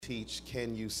teach,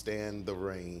 Can You Stand the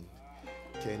Rain?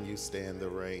 Can you stand the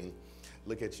rain?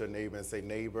 Look at your neighbor and say,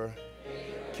 neighbor,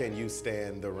 can you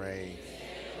stand the rain?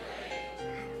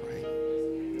 All right.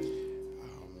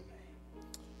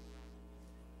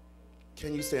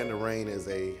 Can You Stand the Rain is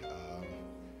a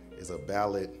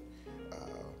ballad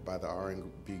by the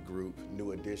R&B group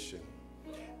New Edition.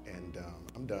 And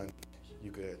I'm done. You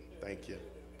good? Thank you.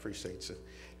 Appreciate you.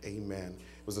 Amen.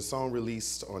 It was a song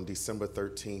released on December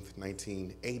 13th,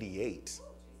 1988.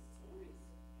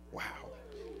 Wow.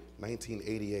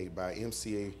 1988 by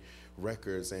MCA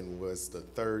Records, and was the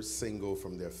third single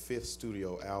from their fifth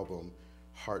studio album,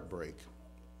 Heartbreak.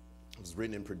 It was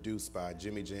written and produced by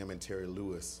Jimmy Jam and Terry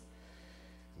Lewis.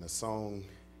 And the song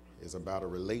is about a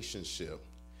relationship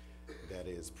that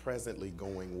is presently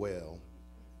going well,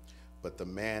 but the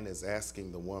man is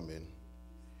asking the woman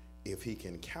if he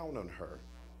can count on her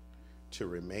to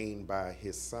remain by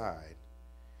his side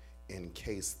in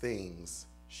case things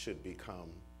should become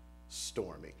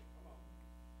stormy.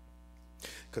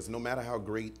 Because no matter how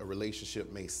great a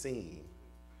relationship may seem,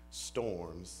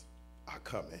 storms are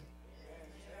coming.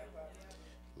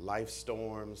 Life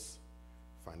storms,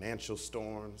 financial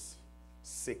storms,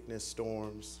 sickness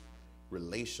storms,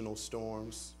 relational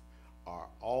storms are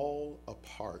all a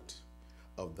part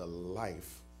of the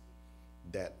life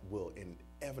that will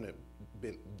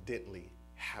inevitably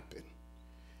happen.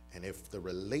 And if the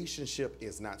relationship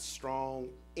is not strong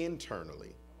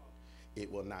internally, it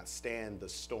will not stand the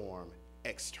storm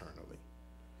externally,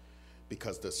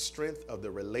 because the strength of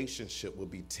the relationship will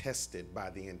be tested by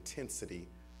the intensity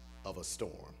of a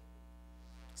storm.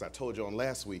 As I told you on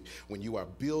last week, when you are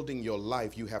building your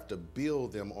life, you have to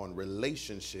build them on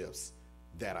relationships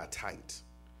that are tight.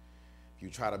 If you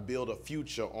try to build a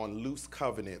future on loose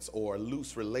covenants or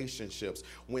loose relationships,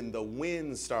 when the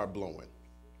winds start blowing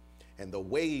and the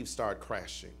waves start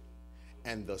crashing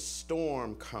and the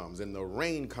storm comes and the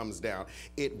rain comes down,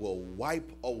 it will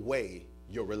wipe away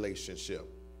your relationship.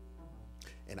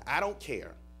 And I don't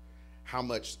care how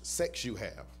much sex you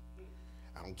have.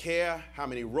 I don't care how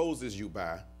many roses you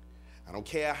buy. I don't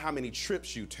care how many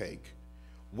trips you take.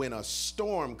 When a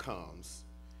storm comes,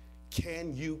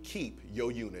 can you keep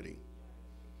your unity?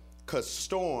 Because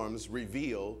storms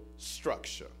reveal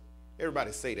structure.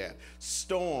 Everybody say that.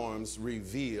 Storms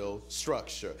reveal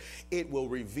structure. It will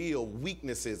reveal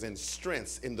weaknesses and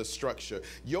strengths in the structure.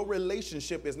 Your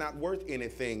relationship is not worth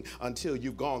anything until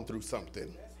you've gone through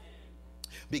something.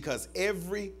 Because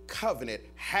every covenant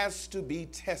has to be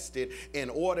tested in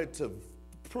order to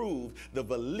prove the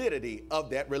validity of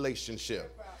that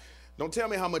relationship. Don't tell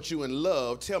me how much you in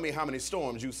love. Tell me how many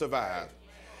storms you survived.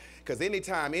 Because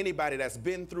anytime anybody that's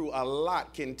been through a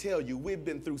lot can tell you we've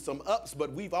been through some ups,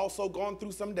 but we've also gone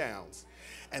through some downs.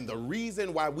 And the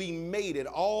reason why we made it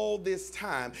all this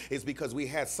time is because we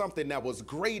had something that was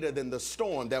greater than the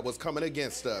storm that was coming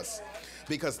against us.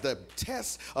 Because the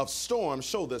test of storms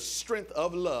show the strength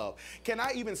of love. Can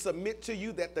I even submit to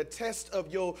you that the test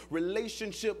of your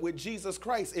relationship with Jesus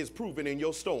Christ is proven in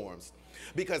your storms?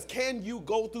 Because can you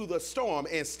go through the storm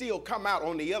and still come out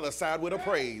on the other side with a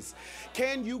praise?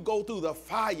 Can you go through the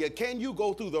fire? Can you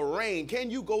go through the rain? Can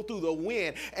you go through the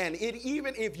wind? And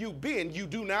even if you bend, you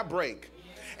do not break.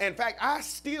 In fact, I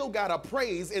still got a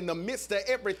praise in the midst of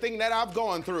everything that I've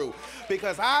gone through,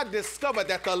 because I discovered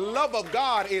that the love of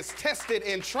God is tested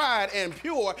and tried and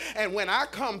pure. And when I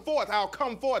come forth, I'll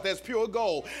come forth as pure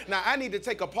gold. Now, I need to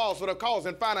take a pause for the cause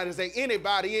and find out, is there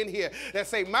anybody in here that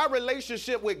say my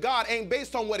relationship with God ain't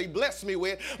based on what he blessed me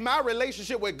with? My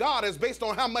relationship with God is based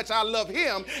on how much I love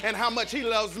him and how much he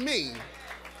loves me.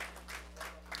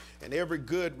 And every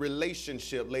good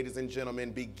relationship, ladies and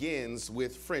gentlemen, begins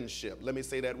with friendship. Let me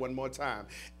say that one more time.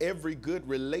 Every good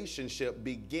relationship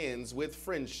begins with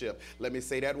friendship. Let me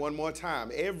say that one more time.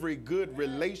 Every good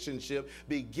relationship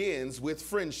begins with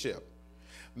friendship.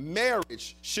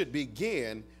 Marriage should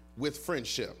begin with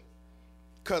friendship,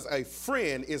 because a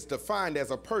friend is defined as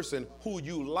a person who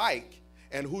you like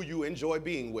and who you enjoy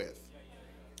being with.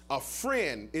 A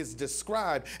friend is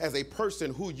described as a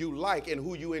person who you like and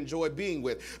who you enjoy being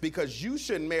with, because you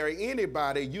shouldn't marry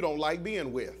anybody you don't like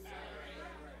being with.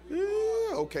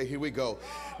 Okay, here we go.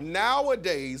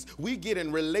 Nowadays, we get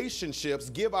in relationships,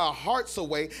 give our hearts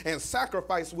away, and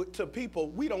sacrifice to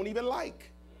people we don't even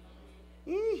like.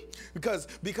 Because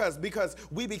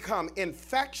we become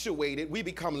infatuated, we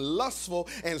become lustful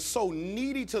and so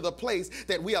needy to the place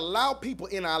that we allow people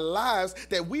in our lives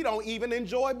that we don't even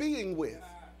enjoy being with.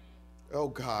 Oh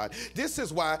God, this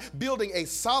is why building a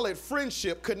solid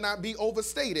friendship could not be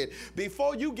overstated.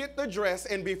 Before you get the dress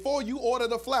and before you order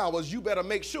the flowers, you better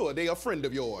make sure they're a friend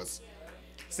of yours.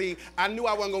 See, I knew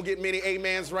I wasn't going to get many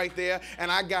amens right there,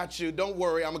 and I got you. Don't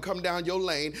worry, I'm going to come down your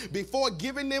lane. Before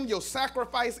giving them your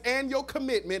sacrifice and your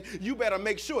commitment, you better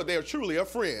make sure they're truly a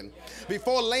friend.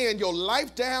 Before laying your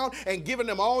life down and giving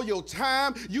them all your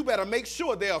time, you better make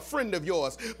sure they're a friend of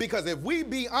yours. Because if we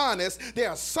be honest, there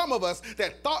are some of us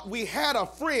that thought we had a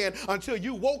friend until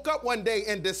you woke up one day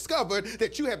and discovered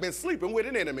that you have been sleeping with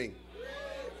an enemy.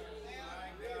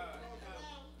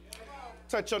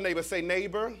 Touch your neighbor, say,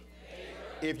 neighbor,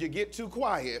 if you get too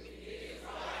quiet,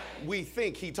 we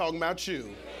think he talking about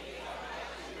you.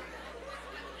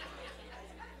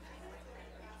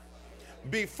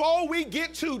 Before we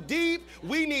get too deep,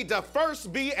 we need to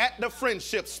first be at the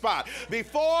friendship spot.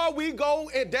 Before we go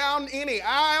down any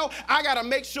aisle, I got to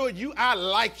make sure I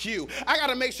like you. I got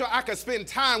to make sure I can spend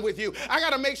time with you. I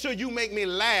got to make sure you make me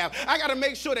laugh. I got to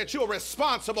make sure that you're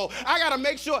responsible. I got to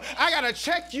make sure, I got to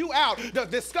check you out to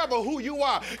discover who you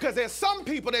are. Because there's some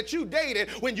people that you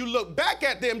dated, when you look back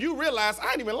at them, you realize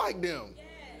I didn't even like them.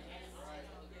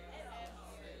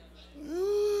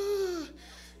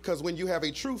 Because when you have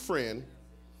a true friend,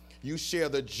 you share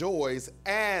the joys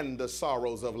and the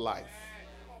sorrows of life.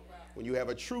 When you have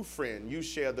a true friend, you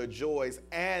share the joys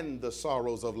and the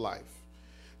sorrows of life.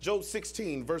 Job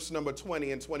 16, verse number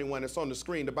 20 and 21, it's on the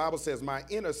screen. The Bible says, my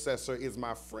intercessor is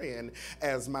my friend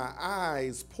as my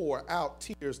eyes pour out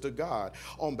tears to God.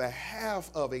 On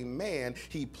behalf of a man,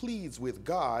 he pleads with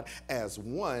God as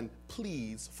one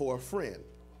pleads for a friend.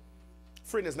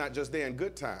 Friend is not just there in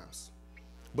good times.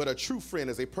 But a true friend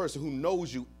is a person who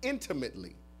knows you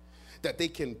intimately, that they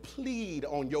can plead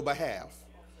on your behalf.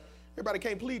 Everybody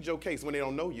can't plead your case when they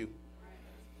don't know you.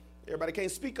 Everybody can't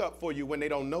speak up for you when they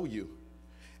don't know you.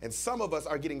 And some of us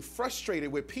are getting frustrated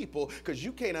with people because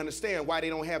you can't understand why they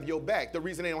don't have your back. The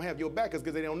reason they don't have your back is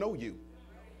because they don't know you.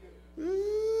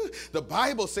 The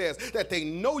Bible says that they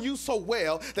know you so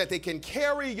well that they can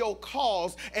carry your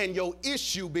cause and your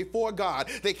issue before God.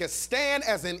 They can stand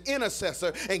as an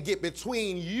intercessor and get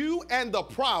between you and the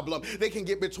problem. They can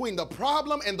get between the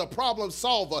problem and the problem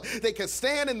solver. They can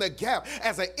stand in the gap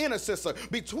as an intercessor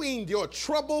between your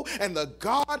trouble and the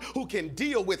God who can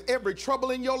deal with every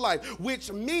trouble in your life,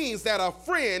 which means that a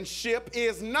friendship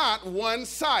is not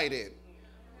one-sided.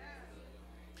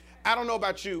 I don't know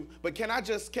about you, but can I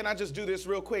just do this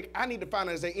real quick? I need to find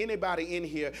out, is there anybody in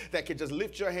here that could just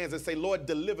lift your hands and say, Lord,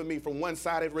 deliver me from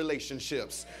one-sided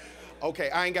relationships?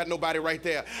 Okay, I ain't got nobody right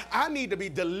there. I need to be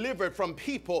delivered from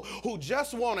people who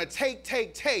just want to take,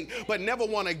 but never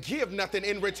want to give nothing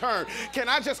in return. Can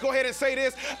I just go ahead and say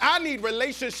this? I need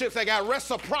relationships that got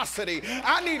reciprocity.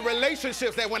 I need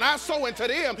relationships that when I sow into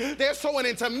them, they're sowing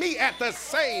into me at the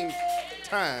same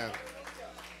time.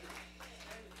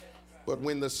 But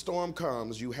when the storm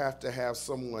comes, you have to have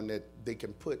someone that they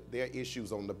can put their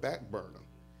issues on the back burner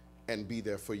and be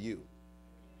there for you.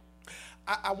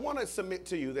 I want to submit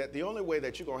to you that the only way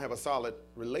that you're going to have a solid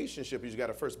relationship is you got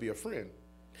to first be a friend.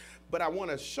 But I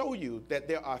want to show you that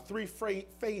there are three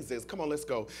phases. Come on, let's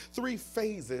go. 3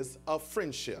 phases of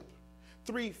friendship.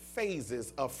 3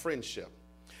 phases of friendship.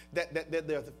 That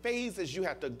there are the phases you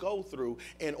have to go through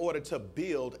in order to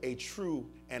build a true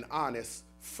and honest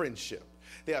friendship.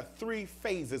 There are 3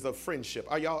 phases of friendship.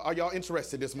 Are y'all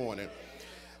interested this morning?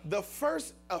 The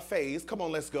first phase, come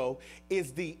on, let's go,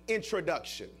 is the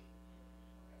introduction.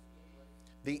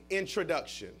 The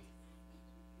introduction.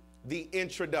 The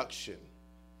introduction.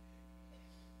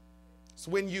 It's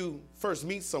when you first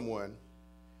meet someone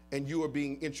and you are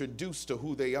being introduced to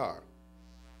who they are.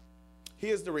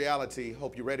 Here's the reality.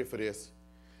 Hope you're ready for this.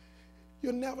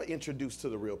 You're never introduced to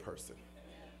the real person.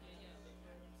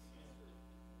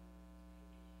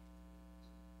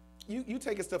 You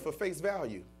taking stuff for face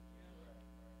value,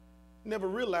 never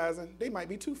realizing they might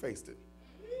be two-faced.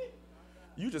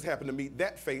 You just happen to meet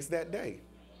that face that day.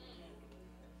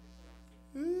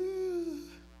 No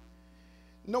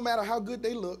matter how good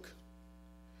they look,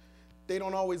 they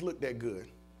don't always look that good.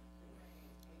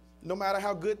 No matter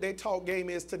how good their talk game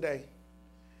is today,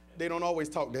 they don't always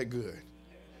talk that good.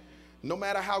 No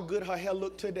matter how good her hair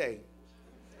looked today,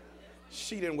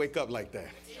 she didn't wake up like that.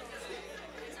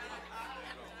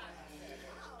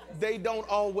 They don't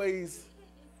always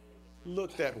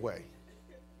look that way.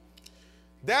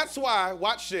 That's why,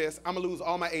 watch this, I'm going to lose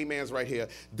all my amens right here.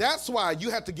 That's why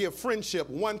you have to give friendship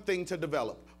one thing to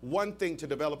develop. One thing to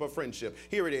develop a friendship.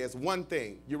 Here it is, one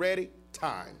thing. You ready?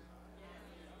 Time.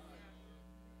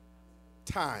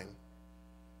 Time.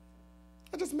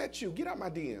 I just met you. Get out my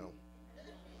DM.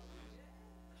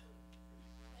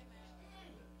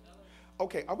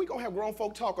 Okay, are we going to have grown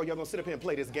folk talk or y'all going to sit up here and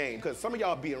play this game? Because some of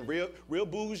y'all being real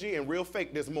bougie and real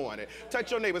fake this morning. Touch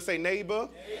your neighbor, say, neighbor,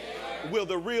 will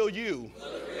the real you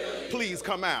Please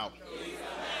come out.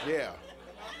 Yeah.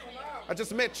 I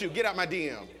just met you. Get out my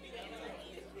DM.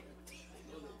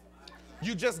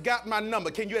 You just got my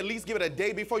number. Can you at least give it a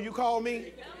day before you call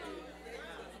me?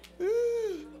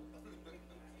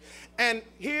 And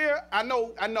here, I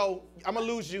know, I'm going to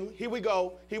lose you. Here we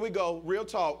go. Real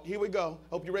talk. Here we go.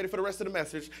 Hope you're ready for the rest of the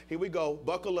message. Here we go.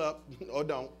 Buckle up or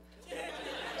don't.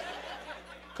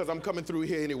 Because I'm coming through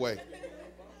here anyway.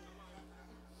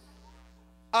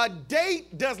 A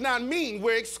date does not mean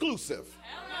we're exclusive.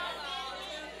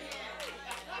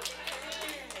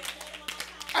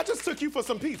 I just took you for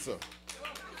some pizza.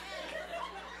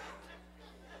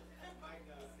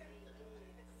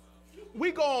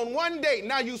 We go on one date.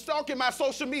 Now you stalking my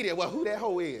social media. Well, who that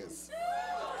hoe is?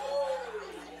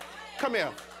 Come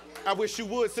here. I wish you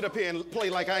would sit up here and play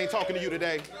like I ain't talking to you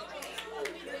today.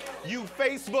 You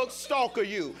Facebook stalker,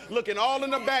 you. Looking all in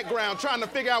the background, trying to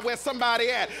figure out where somebody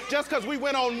at. Just because we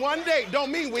went on one date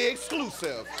don't mean we're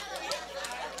exclusive.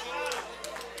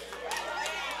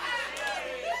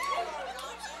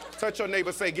 Touch your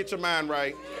neighbor, say, get your mind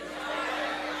right.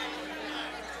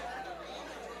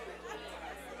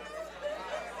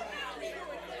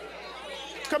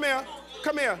 Come here,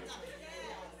 come here.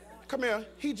 Come here.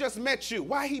 He just met you.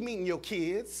 Why he meeting your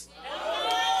kids?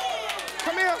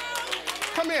 Come here.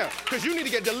 Come here, because you need to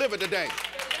get delivered today.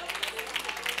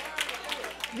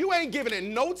 You ain't giving it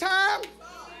no time.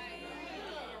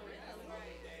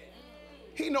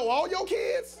 He know all your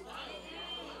kids.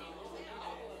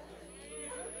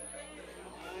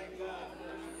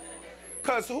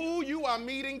 Because who you are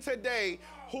meeting today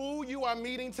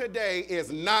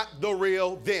is not the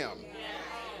real them.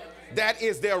 That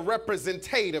is their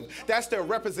representative. That's their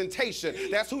representation.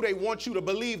 That's who they want you to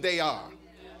believe they are.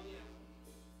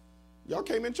 Y'all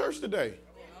came in church today.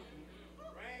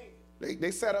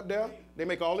 They sat up there. They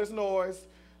make all this noise.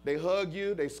 They hug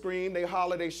you. They scream. They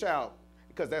holler. They shout.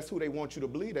 Because that's who they want you to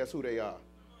believe. That's who they are.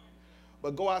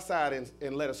 But go outside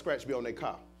and let a scratch be on their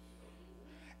car.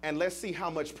 And let's see how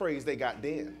much praise they got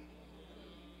then.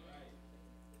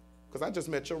 Because I just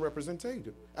met your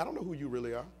representative. I don't know who you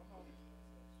really are.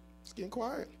 It's getting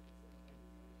quiet.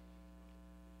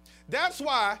 That's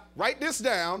why, write this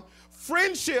down,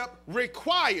 friendship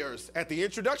requires, at the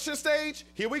introduction stage,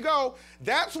 here we go,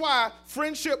 that's why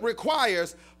friendship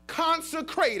requires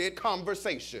consecrated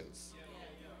conversations.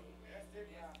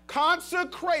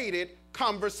 Consecrated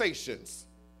conversations.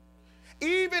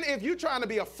 Even if you're trying to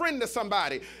be a friend to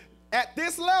somebody, at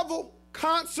this level,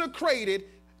 consecrated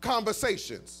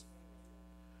conversations.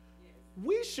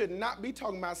 We should not be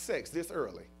talking about sex this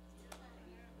early.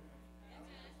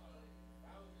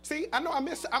 See, I know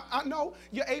I know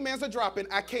your amens are dropping.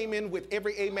 I came in with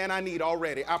every amen I need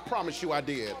already. I promise you I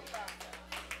did.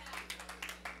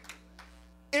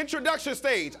 Introduction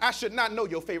stage. I should not know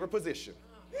your favorite position.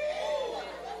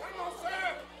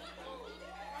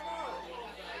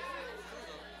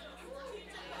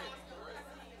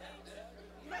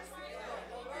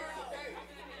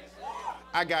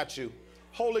 I got you.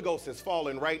 Holy Ghost is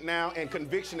falling right now, and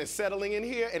conviction is settling in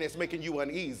here, and it's making you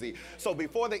uneasy. So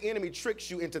before the enemy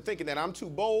tricks you into thinking that I'm too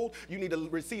bold, you need to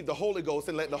receive the Holy Ghost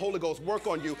and let the Holy Ghost work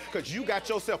on you, because you got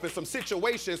yourself in some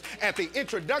situations at the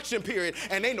introduction period,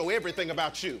 and they know everything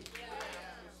about you.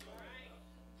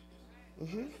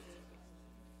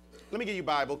 Let me give you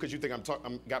Bible, because you think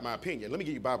I'm got my opinion. Let me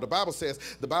give you Bible.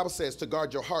 The Bible says to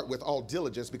guard your heart with all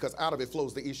diligence, because out of it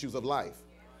flows the issues of life.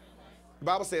 The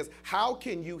Bible says, how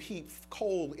can you heap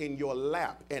coal in your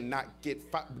lap and not get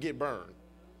burned?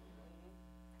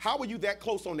 How are you that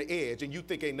close on the edge and you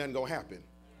think ain't nothing gonna happen?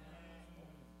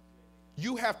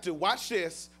 You have to, watch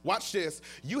this,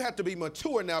 you have to be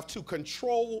mature enough to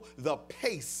control the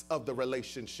pace of the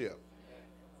relationship.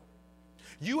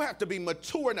 You have to be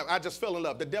mature enough. I just fell in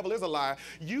love. The devil is a liar.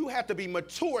 You have to be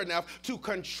mature enough to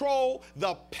control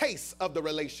the pace of the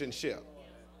relationship.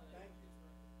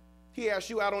 He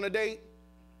asked you out on a date.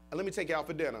 Let me take you out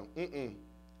for dinner. You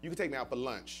can take me out for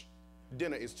lunch.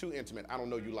 Dinner is too intimate. I don't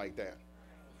know you like that.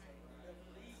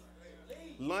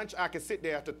 Lunch, I can sit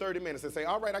there after 30 minutes and say,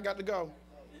 all right, I got to go.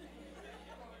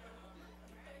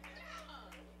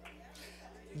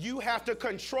 You have to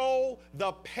control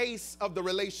the pace of the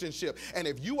relationship. And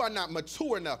if you are not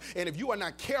mature enough, and if you are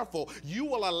not careful, you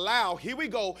will allow, here we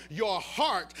go, your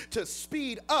heart to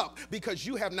speed up because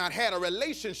you have not had a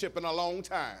relationship in a long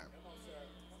time.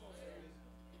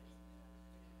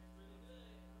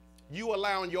 You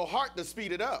allowing your heart to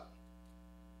speed it up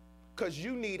because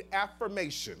you need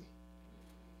affirmation.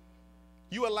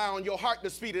 You allowing your heart to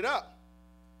speed it up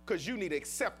because you need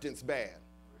acceptance bad.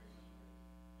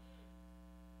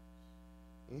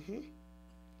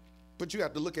 But you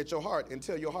have to look at your heart and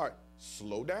tell your heart,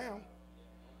 Slow down.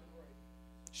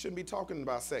 Shouldn't be talking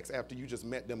about sex after you just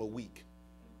met them a week.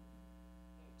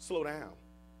 Slow down.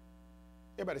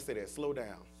 Everybody say that. Slow down.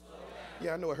 Slow down.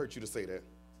 Yeah, I know it hurt you to say that.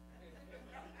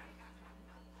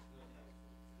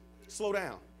 Slow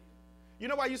down. You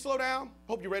know why you slow down?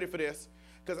 Hope you're ready for this.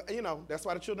 Because, that's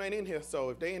why the children ain't in here.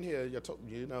 So if they in here,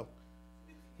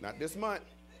 not this month.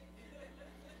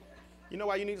 You know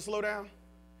why you need to slow down?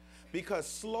 Because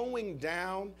slowing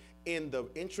down in the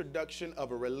introduction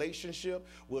of a relationship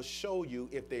will show you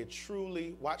if they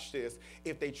truly, watch this,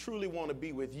 if they truly want to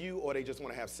be with you or they just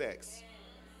want to have sex.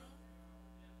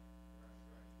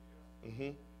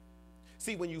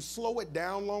 See, when you slow it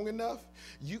down long enough,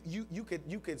 you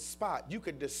could spot, you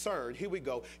could discern. Here we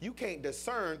go. You can't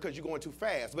discern because you're going too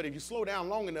fast. But if you slow down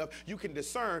long enough, you can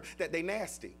discern that they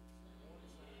nasty,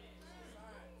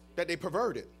 that they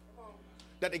perverted,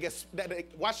 that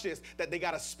watch this, that they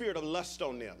got a spirit of lust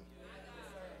on them.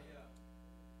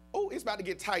 Oh, it's about to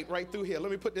get tight right through here.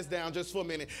 Let me put this down just for a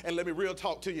minute and let me real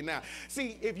talk to you now.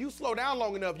 See, if you slow down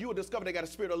long enough, you will discover they got a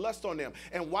spirit of lust on them.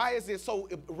 And why is it so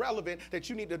relevant that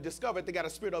you need to discover they got a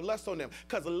spirit of lust on them?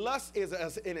 Because lust is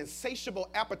an insatiable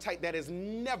appetite that is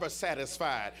never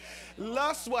satisfied.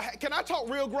 Lust will, can I talk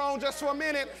real grown just for a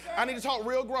minute? I need to talk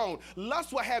real grown.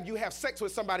 Lust will have you have sex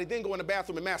with somebody, then go in the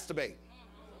bathroom and masturbate.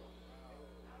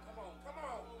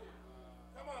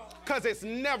 Because it's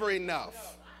never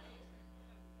enough.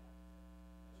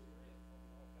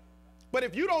 But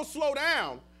if you don't slow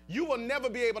down, you will never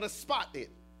be able to spot it.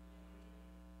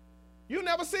 You'll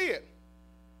never see it.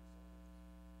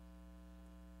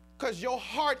 Because your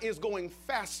heart is going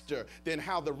faster than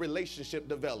how the relationship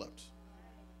developed.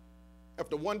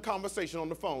 After one conversation on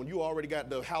the phone, you already got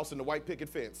the house and the white picket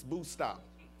fence. Boo, stop.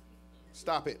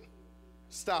 Stop it.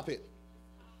 Stop it.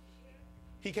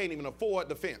 He can't even afford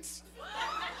the fence.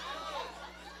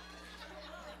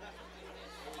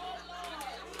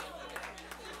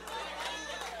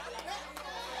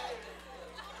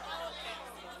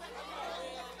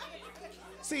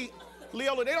 See,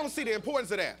 Leola, they don't see the importance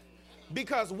of that.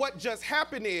 Because what just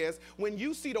happened is when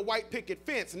you see the white picket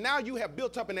fence, now you have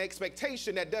built up an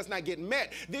expectation that does not get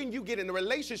met. Then you get in a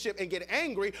relationship and get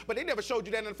angry, but they never showed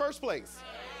you that in the first place.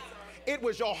 It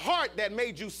was your heart that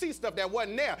made you see stuff that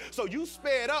wasn't there. So you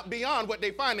sped up beyond what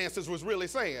their finances was really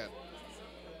saying.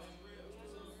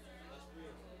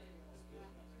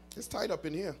 It's tight up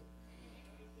in here.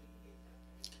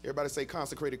 Everybody say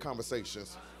consecrated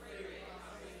conversations.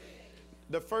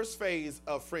 The first phase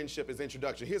of friendship is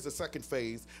introduction. Here's the second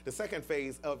phase. The second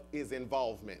phase is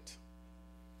involvement.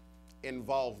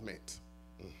 Involvement.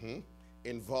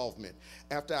 Involvement.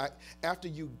 After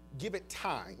you give it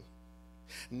time,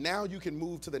 now you can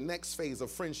move to the next phase of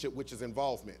friendship, which is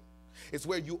involvement. It's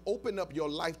where you open up your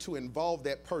life to involve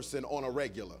that person on a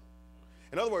regular.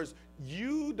 In other words,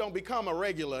 you don't become a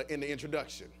regular in the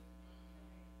introduction.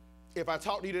 If I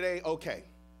talk to you today, okay.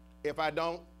 If I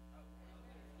don't,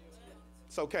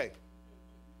 it's okay.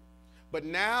 But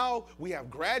now we have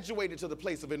graduated to the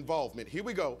place of involvement. Here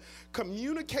we go.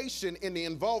 Communication in the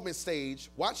involvement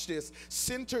stage, watch this,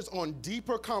 centers on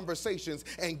deeper conversations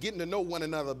and getting to know one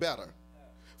another better.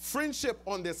 Friendship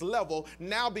on this level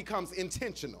now becomes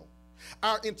intentional.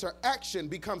 Our interaction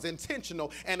becomes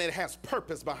intentional and it has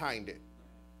purpose behind it.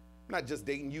 I'm not just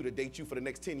dating you to date you for the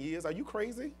next 10 years. Are you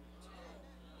crazy?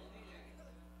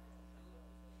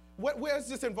 Where's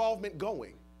this involvement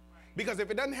going? Because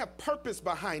if it doesn't have purpose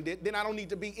behind it, then I don't need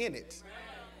to be in it.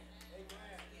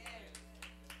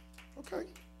 Okay.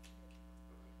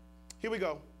 Here we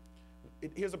go.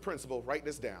 Here's a principle. Write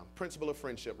this down. Principle of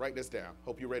friendship. Write this down.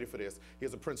 Hope you're ready for this.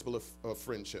 Here's a principle of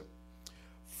friendship.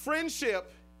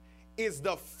 Friendship is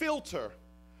the filter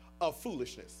of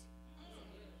foolishness.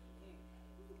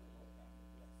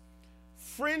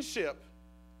 Friendship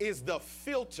is the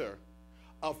filter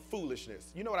of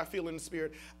foolishness. You know what I feel in the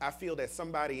spirit? I feel that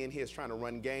somebody in here is trying to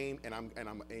run game,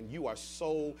 and you are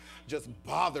so just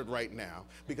bothered right now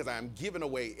because I am giving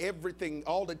away everything,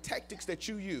 all the tactics that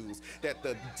you use, that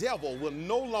the devil will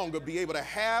no longer be able to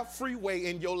have free way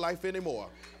in your life anymore.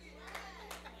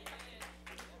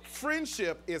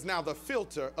 Friendship is now the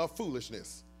filter of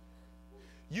foolishness.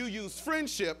 You use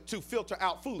friendship to filter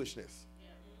out foolishness.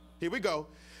 Here we go.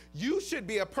 You should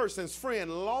be a person's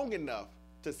friend long enough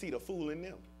to see the fool in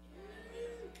them.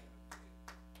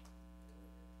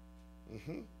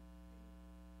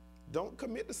 Don't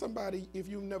commit to somebody if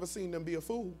you've never seen them be a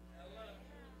fool.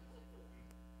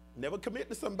 Never commit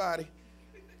to somebody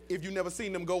if you've never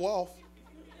seen them go off.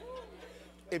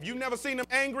 If you've never seen them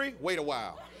angry, wait a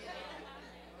while.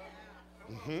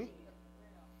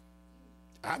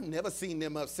 I've never seen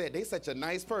them upset. They're such a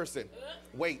nice person.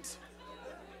 Wait.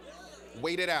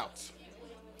 Wait it out.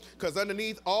 Because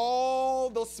underneath all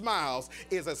those smiles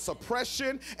is a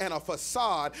suppression and a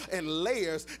facade and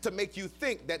layers to make you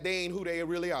think that they ain't who they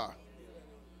really are.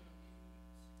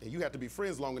 And you have to be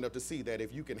friends long enough to see that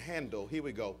if you can handle, here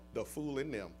we go, the fool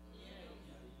in them.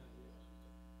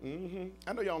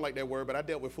 I know y'all don't like that word, but I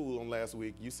dealt with fool on last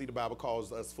week. You see the Bible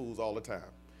calls us fools all the time.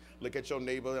 Look at your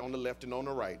neighbor on the left and on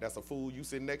the right. That's a fool you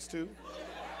sitting next to.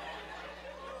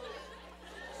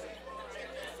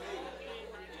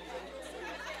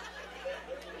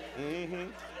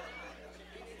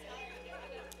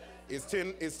 It's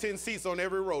 10 seats on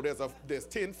every row. There's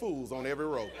 10 fools on every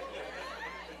row.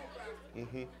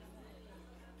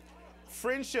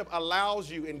 Friendship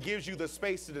allows you and gives you the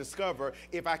space to discover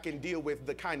if I can deal with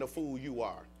the kind of fool you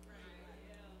are.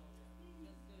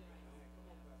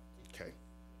 Okay.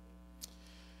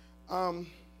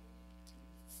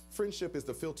 Friendship is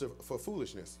the filter for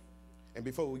foolishness. And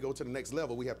before we go to the next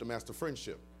level, we have to master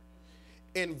friendship.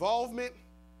 Involvement,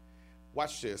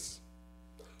 watch this,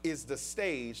 is the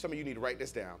stage. Some of you need to write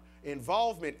this down.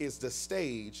 Involvement is the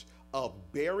stage of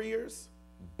barriers,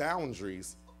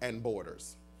 boundaries, and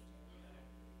borders.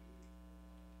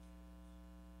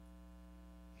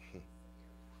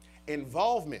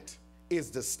 Involvement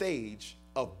is the stage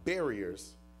of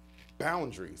barriers,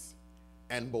 boundaries,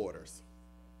 and borders.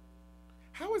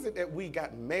 How is it that we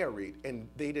got married and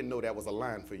they didn't know that was a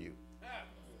line for you?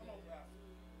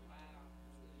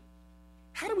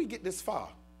 How did we get this far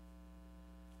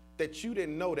that you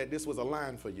didn't know that this was a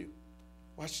line for you?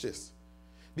 Watch this.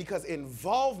 Because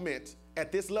involvement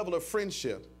at this level of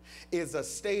friendship is a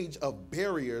stage of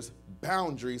barriers,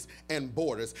 boundaries, and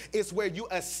borders. It's where you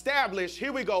establish,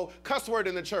 here we go, cuss word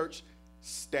in the church,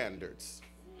 standards.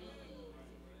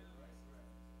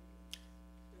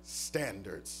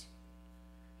 Standards.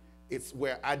 It's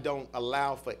where I don't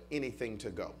allow for anything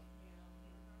to go.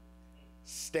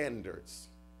 Standards.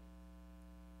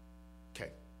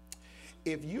 Okay.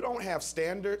 If you don't have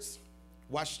standards,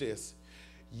 watch this,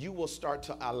 you will start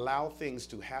to allow things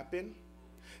to happen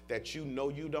that you know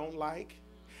you don't like,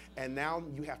 and now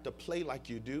you have to play like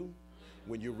you do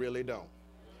when you really don't.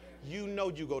 You know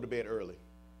you go to bed early.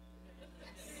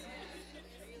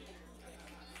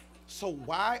 So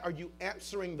why are you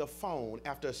answering the phone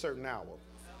after a certain hour?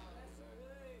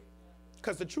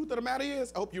 Because the truth of the matter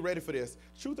is, I hope you're ready for this.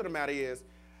 Truth of the matter is,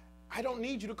 I don't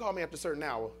need you to call me after a certain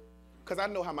hour because I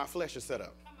know how my flesh is set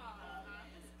up.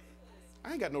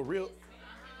 I ain't got no real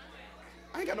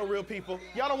people.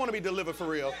 Y'all don't want to be delivered for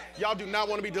real. Y'all do not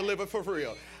want to be delivered for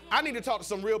real. I need to talk to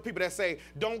some real people that say,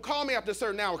 don't call me after a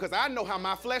certain hour because I know how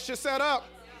my flesh is set up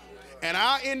and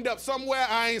I end up somewhere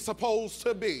I ain't supposed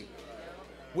to be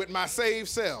with my saved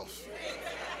self,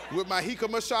 with my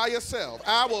Hikamashaya self.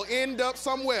 I will end up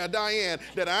somewhere, Diane,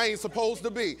 that I ain't supposed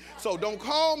to be. So don't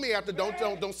call me after,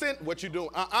 don't send what you doing.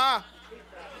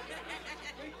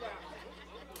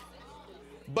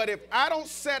 But if I don't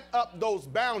set up those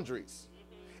boundaries,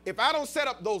 if I don't set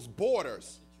up those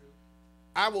borders,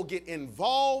 I will get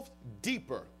involved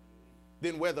deeper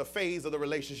than where the phase of the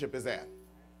relationship is at.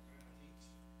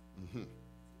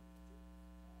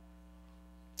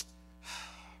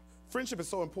 Friendship is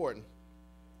so important.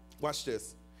 Watch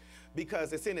this.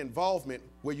 Because it's in involvement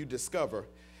where you discover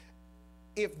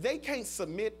if they can't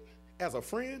submit as a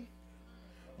friend,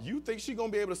 you think she's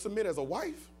going to be able to submit as a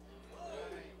wife?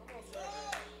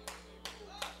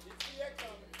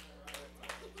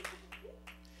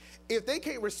 If they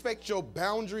can't respect your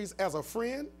boundaries as a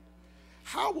friend,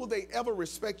 how will they ever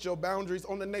respect your boundaries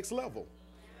on the next level?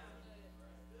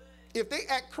 If they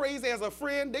act crazy as a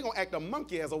friend, they're going to act a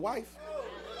monkey as a wife.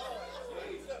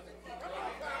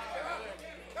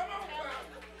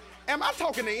 Am I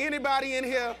talking to anybody in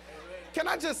here?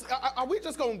 Are we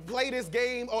just going to play this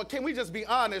game, or can we just be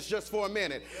honest just for a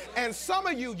minute? And some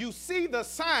of you see the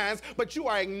signs, but you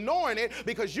are ignoring it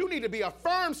because you need to be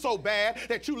affirmed so bad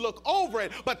that you look over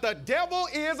it. But the devil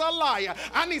is a liar.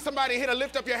 I need somebody here to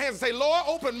lift up your hands and say, Lord,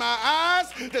 open my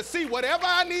eyes to see whatever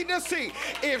I need to see.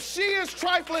 If she is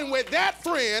trifling with that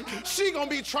friend, she going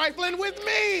to be trifling with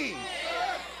me.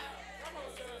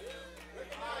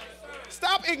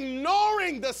 Stop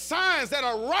ignoring the signs that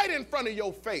are right in front of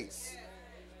your face.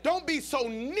 Don't be so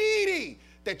needy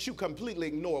that you completely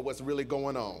ignore what's really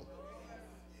going on.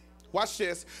 Watch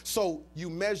this. So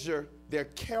you measure their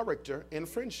character in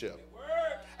friendship.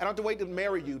 I don't have to wait to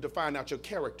marry you to find out your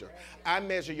character. I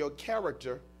measure your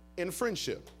character in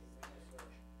friendship.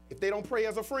 If they don't pray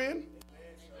as a friend,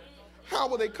 how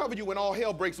will they cover you when all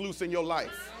hell breaks loose in your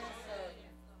life?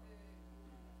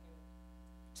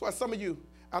 So as some of you,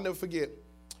 I'll never forget,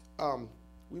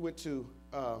 we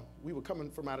were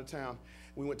coming from out of town.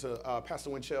 We went to Pastor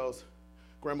Winchell's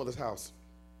grandmother's house,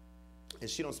 and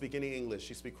she don't speak any English.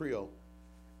 She speak Creole.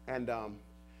 And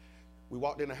we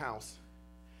walked in the house,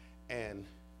 and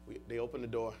they opened the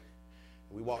door,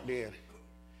 and we walked in,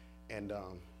 and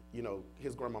you know,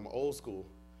 his grandmama old school,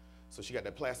 so she got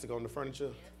that plastic on the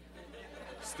furniture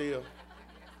still,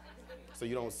 so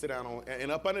you don't sit down on,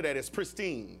 and up under that it's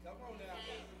pristine.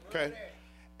 Okay,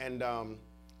 and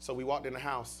so we walked in the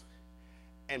house,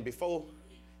 and before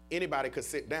anybody could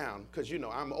sit down, because you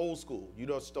know I'm old school, you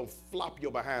just don't flop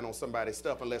your behind on somebody's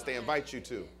stuff unless they invite you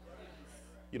to.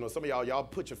 You know, some of y'all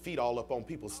put your feet all up on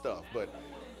people's stuff,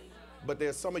 but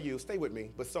there's some of you, stay with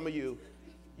me, but some of you,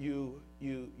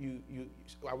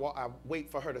 I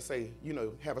wait for her to say, you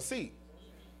know, have a seat.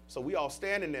 So we all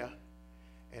standing there,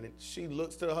 and she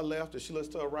looks to her left and she looks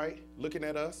to her right, looking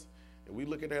at us, and we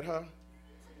looking at her,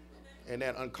 and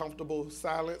that uncomfortable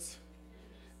silence,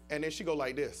 and then she go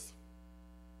like this.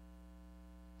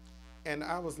 And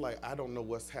I was like, I don't know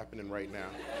what's happening right now.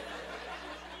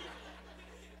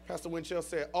 Pastor Winchell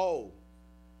said, oh,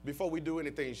 before we do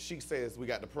anything, she says we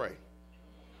got to pray.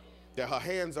 That her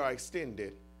hands are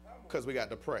extended because we got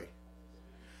to pray.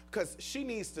 Because she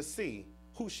needs to see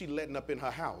who she letting up in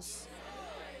her house.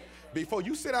 Before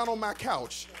you sit down on my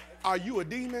couch, are you a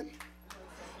demon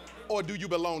or do you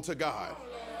belong to God?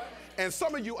 And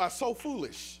some of you are so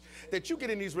foolish that you get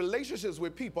in these relationships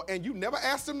with people and you never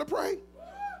ask them to pray.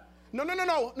 No.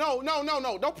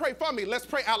 Don't pray for me. Let's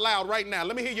pray out loud right now.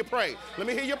 Let me hear you pray. Let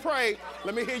me hear you pray.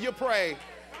 Let me hear you pray.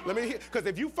 Because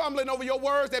if you fumbling over your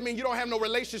words, that means you don't have no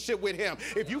relationship with him.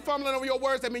 If you fumbling over your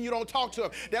words, that means you don't talk to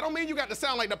him. That don't mean you got to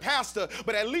sound like the pastor,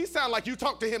 but at least sound like you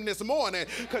talked to him this morning.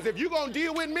 Because if you're going to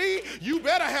deal with me, you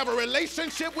better have a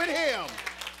relationship with him.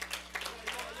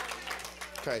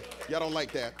 Okay, y'all don't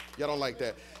like that. Y'all don't like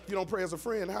that. If you don't pray as a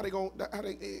friend,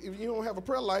 if you don't have a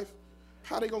prayer life,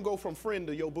 how they going to go from friend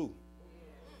to your boo?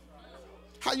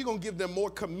 How you going to give them more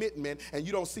commitment and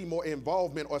you don't see more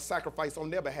involvement or sacrifice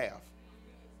on their behalf?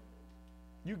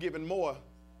 You giving more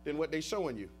than what they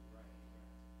showing you.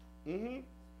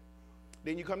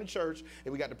 Then you come to church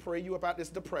and we got to pray you about this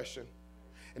depression.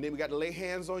 And then we got to lay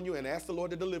hands on you and ask the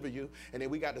Lord to deliver you. And then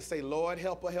we got to say, Lord,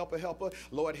 help her, help her, help her.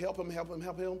 Lord, help him, help him,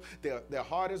 help him. Their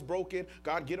heart is broken.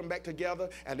 God, get them back together.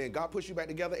 And then God push you back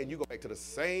together and you go back to the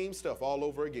same stuff all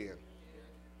over again.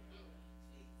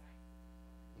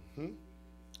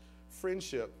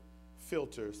 Friendship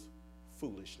filters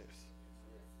foolishness.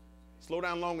 Slow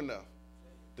down long enough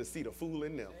to see the fool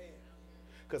in them.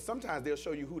 Because sometimes they'll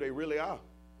show you who they really are.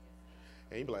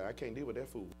 And you be like, I can't deal with that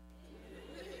fool.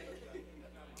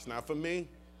 It's not for me.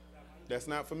 That's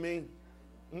not for me.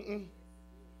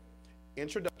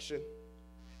 Introduction,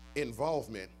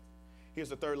 involvement. Here's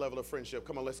the third level of friendship.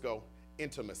 Come on, let's go.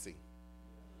 Intimacy.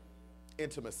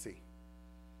 Intimacy.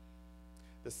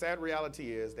 The sad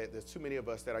reality is that there's too many of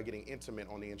us that are getting intimate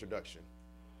on the introduction.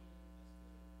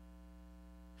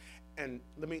 And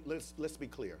let's be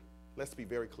clear. Let's be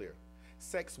very clear.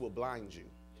 Sex will blind you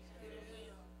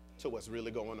to what's really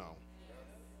going on.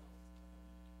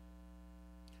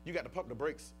 You got to pump the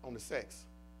brakes on the sex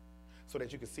so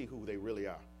that you can see who they really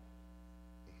are.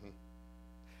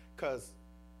 Because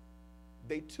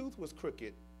their tooth was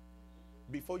crooked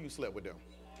before you slept with them.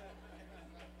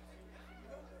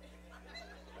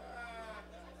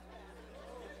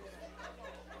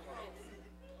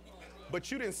 But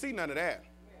you didn't see none of that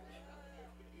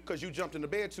because you jumped in the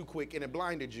bed too quick and it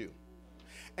blinded you.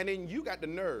 And then you got the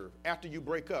nerve after you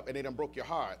break up and they done broke your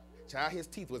heart. Child, his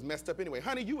teeth was messed up anyway.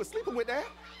 Honey, you was sleeping with that?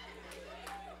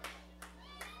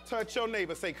 Touch your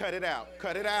neighbor, say, cut it out,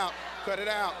 cut it out, cut it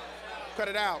out, cut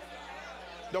it out.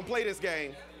 Don't play this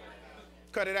game.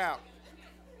 Cut it out.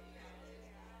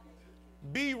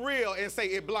 Be real and say,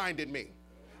 it blinded me.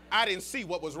 I didn't see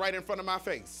what was right in front of my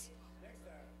face.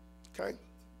 Okay?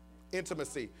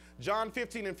 Intimacy. John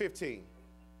 15:15.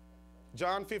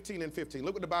 John 15:15.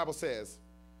 Look what the Bible says.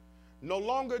 No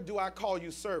longer do I call you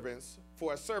servants,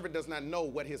 for a servant does not know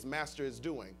what his master is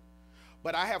doing.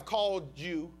 But I have called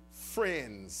you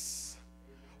friends.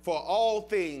 For all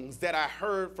things that I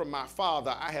heard from my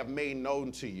Father, I have made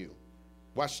known to you.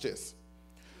 Watch this.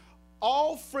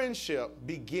 All friendship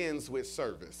begins with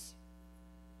service.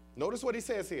 Notice what he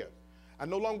says here. I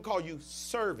no longer call you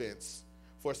servants,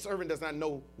 for a servant does not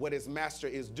know what his master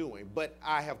is doing, but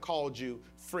I have called you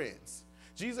friends.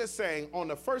 Jesus is saying on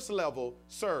the first level,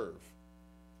 serve.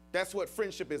 That's what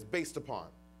friendship is based upon.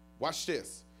 Watch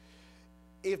this.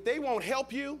 If they won't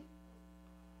help you,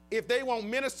 if they won't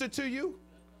minister to you,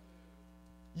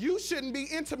 you shouldn't be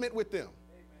intimate with them.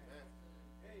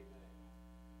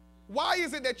 Why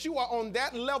is it that you are on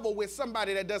that level with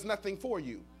somebody that does nothing for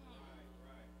you?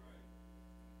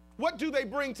 What do they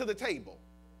bring to the table?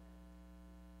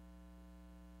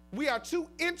 We are too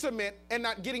intimate and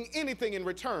not getting anything in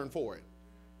return for it.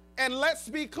 And let's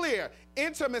be clear,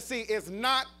 intimacy is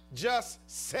not just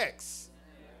sex.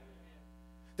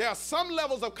 There are some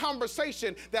levels of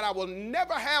conversation that I will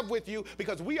never have with you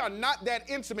because we are not that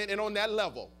intimate and on that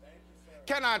level.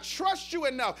 Can I trust you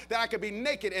enough that I can be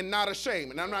naked and not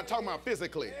ashamed? And I'm not talking about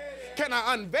physically. Can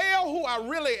I unveil who I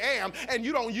really am and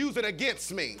you don't use it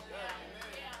against me?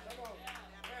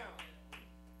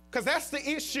 Because that's the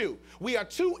issue. We are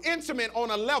too intimate on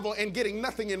a level and getting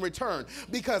nothing in return.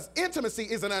 Because intimacy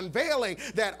is an unveiling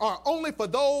that are only for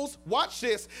those, watch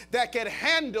this, that can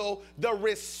handle the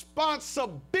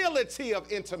responsibility of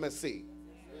intimacy.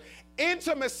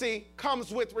 Intimacy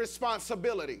comes with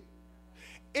responsibility.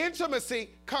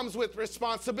 Intimacy comes with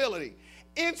responsibility.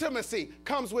 Intimacy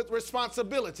comes with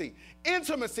responsibility.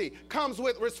 Intimacy comes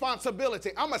with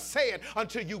responsibility. I'm going to say it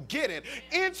until you get it.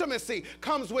 Intimacy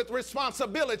comes with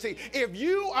responsibility. If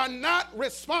you are not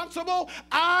responsible,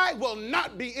 I will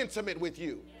not be intimate with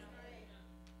you.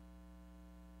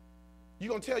 You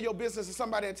going to tell your business to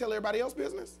somebody and tell everybody else's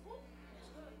business?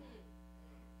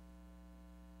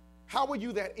 How are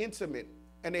you that intimate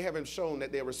and they haven't shown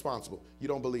that they're responsible? You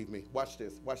don't believe me. Watch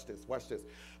this, watch this, watch this.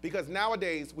 Because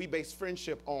nowadays we base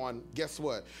friendship on, guess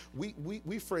what?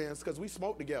 We friends because we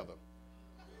smoke together.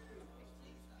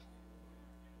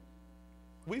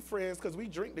 We friends because we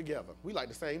drink together. We like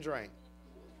the same drink.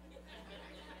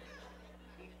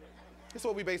 That's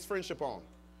what we base friendship on.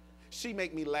 She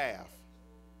make me laugh.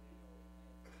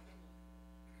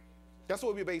 That's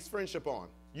what we base friendship on.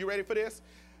 You ready for this?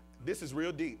 This is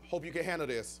real deep. Hope you can handle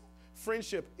this.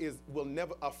 Friendship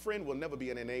a friend will never be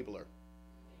an enabler.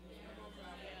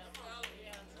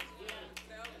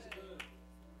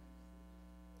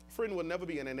 Friend will never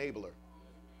be an enabler.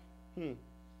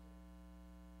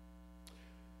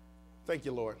 Thank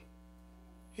you, Lord.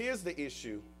 Here's the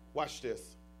issue. Watch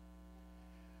this.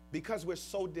 Because we're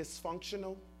so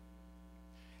dysfunctional,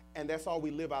 and that's all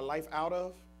we live our life out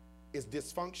of, is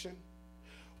dysfunction.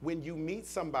 When you meet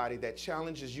somebody that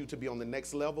challenges you to be on the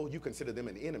next level, you consider them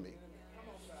an enemy.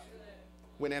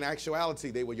 When in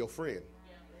actuality, they were your friend.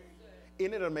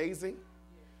 Isn't it amazing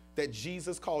that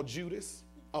Jesus called Judas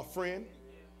a friend,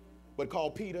 but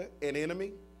called Peter an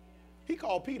enemy? He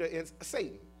called Peter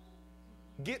Satan.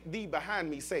 Get thee behind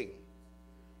me, Satan.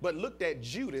 But looked at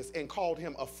Judas and called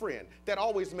him a friend. That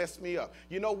always messed me up.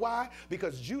 You know why?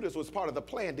 Because Judas was part of the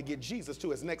plan to get Jesus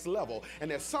to his next level. And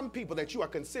there's some people that you are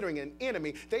considering an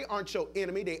enemy. They aren't your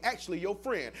enemy. They actually your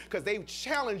friend. Because they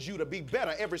challenge you to be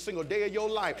better every single day of your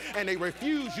life. And they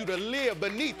refuse you to live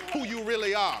beneath who you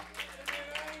really are.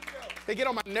 They get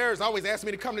on my nerves. Always ask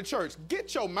me to come to church.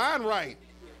 Get your mind right.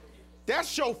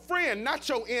 That's your friend, not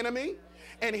your enemy.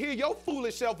 And here your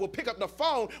foolish self will pick up the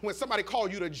phone when somebody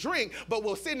calls you to drink, but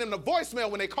will send them the voicemail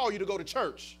when they call you to go to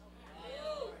church.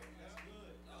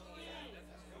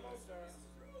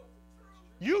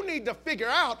 You need to figure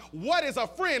out what is a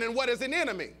friend and what is an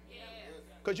enemy.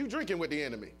 Because you drinking with the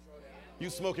enemy. You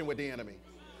smoking with the enemy.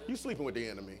 You sleeping with the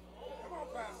enemy.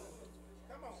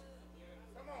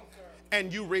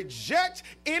 And you reject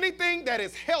anything that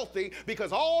is healthy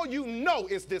because all you know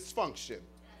is dysfunction.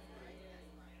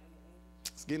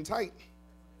 It's getting tight.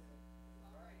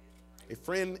 A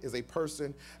friend is a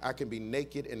person I can be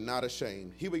naked and not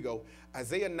ashamed. Here we go.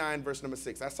 Isaiah 9, verse number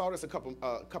 6. I saw this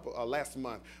last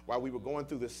month while we were going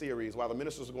through the series, while the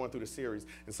ministers were going through the series,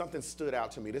 and something stood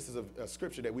out to me. This is a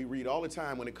scripture that we read all the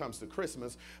time when it comes to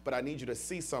Christmas, but I need you to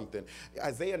see something.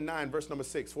 Isaiah 9, verse number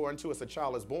 6. For unto us a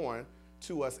child is born,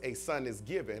 to us a son is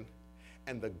given,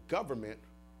 and the government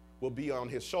will be on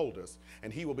his shoulders,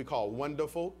 and he will be called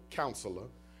Wonderful Counselor,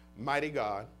 Mighty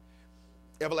God,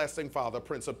 Everlasting Father,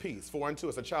 Prince of Peace. For unto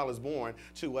us a child is born,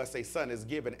 to us a son is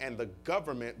given, and the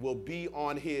government will be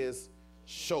on his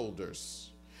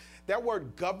shoulders. That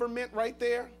word government right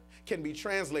there can be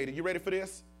translated, you ready for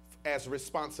this, as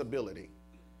responsibility.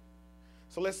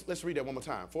 So let's read that one more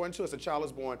time. For unto us a child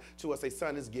is born, to us a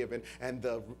son is given, and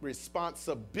the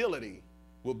responsibility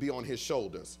will be on his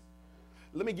shoulders.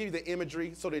 Let me give you the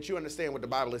imagery so that you understand what the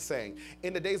Bible is saying.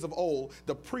 In the days of old,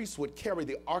 the priests would carry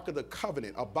the Ark of the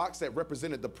Covenant, a box that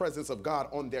represented the presence of God,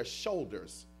 on their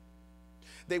shoulders.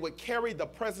 They would carry the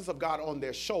presence of God on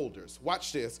their shoulders.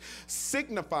 Watch this,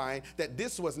 signifying that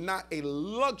this was not a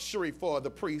luxury for the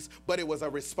priest, but it was a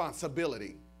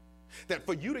responsibility. That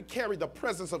for you to carry the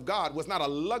presence of God was not a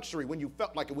luxury when you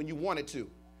felt like it, when you wanted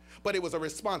to, but it was a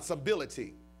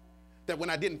responsibility. That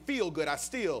when I didn't feel good, I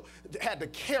still had to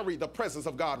carry the presence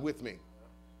of God with me.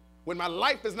 When my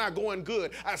life is not going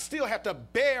good, I still have to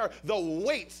bear the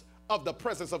weight of the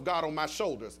presence of God on my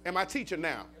shoulders. Am I teaching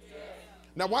now? Yes.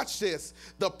 Now watch this.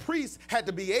 The priest had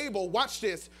to be able, watch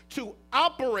this, to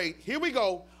operate, here we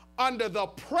go, under the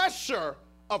pressure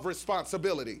of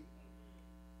responsibility.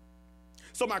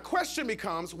 So my question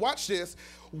becomes, watch this,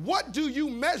 what do you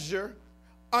measure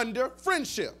under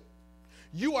friendship?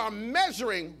 You are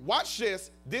measuring, watch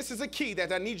this is a key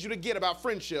that I need you to get about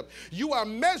friendship. You are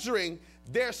measuring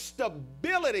their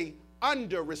stability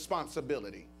under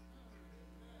responsibility.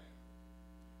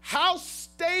 How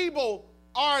stable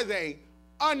are they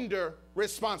under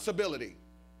responsibility?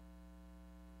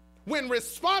 When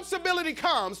responsibility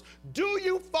comes, do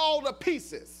you fall to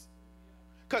pieces?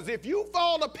 Because if you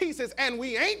fall to pieces and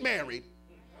we ain't married,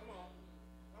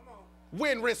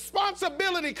 when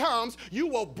responsibility comes, you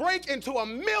will break into a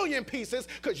million pieces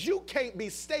because you can't be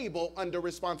stable under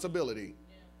responsibility.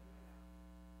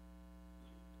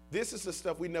 This is the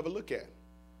stuff we never look at.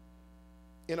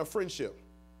 In a friendship,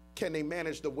 can they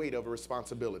manage the weight of a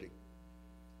responsibility?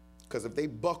 Because if they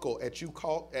buckle at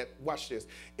watch this,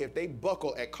 if they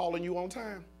buckle at calling you on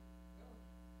time,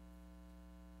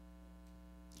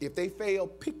 if they fail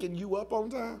picking you up on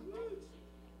time,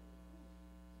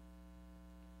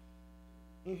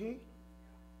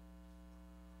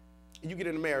 you get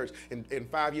in a marriage and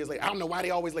 5 years later, I don't know why they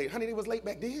always late. Honey, they was late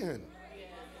back then.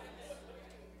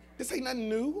 This ain't nothing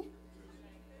new.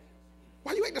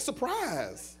 Why you acting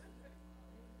surprised?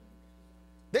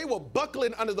 They were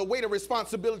buckling under the weight of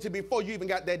responsibility before you even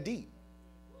got that deep.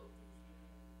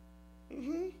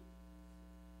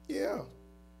 Yeah.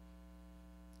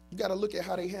 You got to look at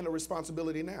how they handle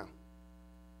responsibility now.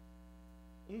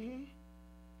 You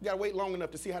got to wait long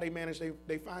enough to see how they manage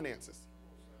their finances.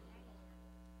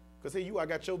 Because here you are,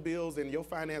 got your bills and your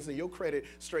finances and your credit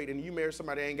straight, and you marry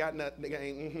somebody that ain't got nothing. They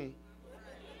ain't,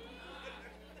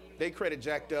 They credit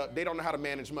jacked up. They don't know how to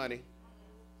manage money.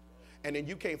 And then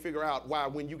you can't figure out why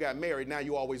when you got married, now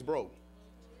you always broke.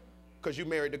 Because you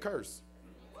married the curse.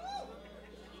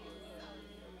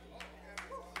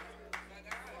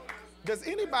 Does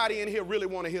anybody in here really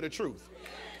want to hear the truth?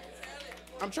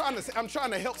 I'm trying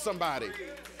to help somebody.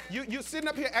 You sitting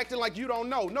up here acting like you don't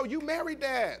know. No, you married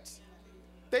dads.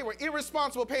 They were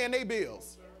irresponsible paying their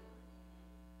bills.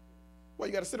 Well,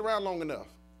 you got to sit around long enough.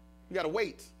 You got to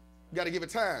wait. You got to give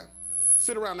it time.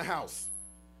 Sit around the house.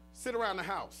 Sit around the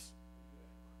house.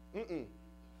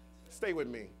 Stay with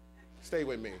me. Stay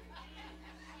with me.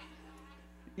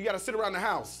 You got to sit around the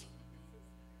house.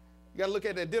 You got to look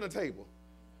at that dinner table.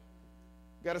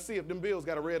 You got to see if them bills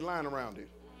got a red line around it.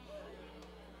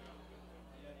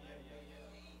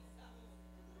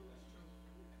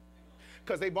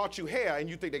 Because they bought you hair and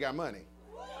you think they got money.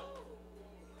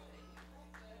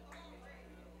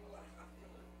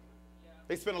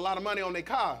 They spend a lot of money on their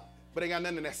car, but they got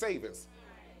nothing in their savings.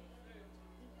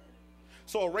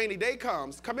 So a rainy day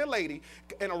comes, come here lady,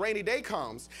 and a rainy day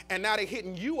comes, and now they're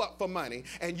hitting you up for money,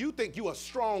 and you think you a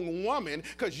strong woman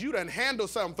because you done handle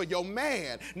something for your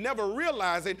man, never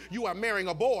realizing you are marrying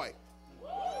a boy.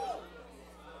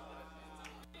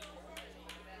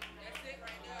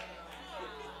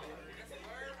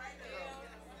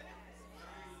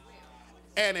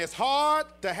 And it's hard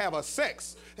to have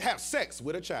sex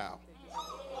with a child.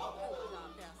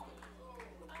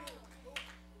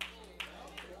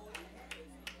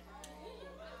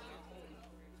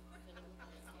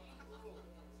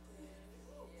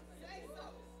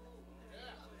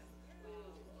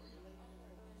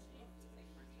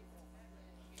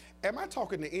 Am I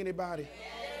talking to anybody?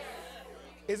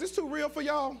 Is this too real for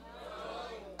y'all?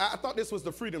 I thought this was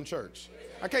the Freedom Church.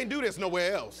 I can't do this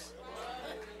nowhere else.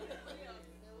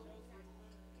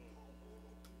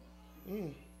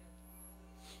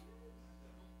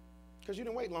 Because you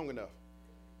didn't wait long enough.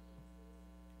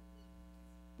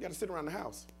 You got to sit around the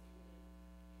house.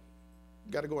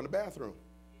 You got to go in the bathroom.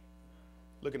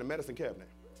 Look in the medicine cabinet.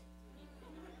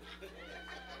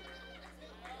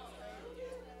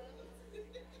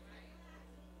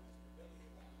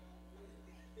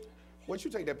 What'd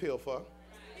you take that pill for?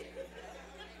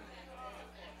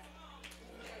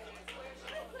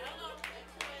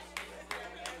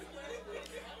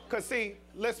 Because see,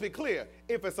 let's be clear.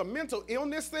 If it's a mental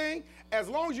illness thing, as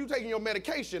long as you're taking your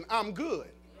medication, I'm good.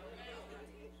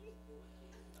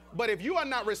 But if you are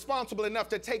not responsible enough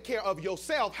to take care of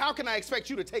yourself, how can I expect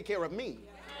you to take care of me?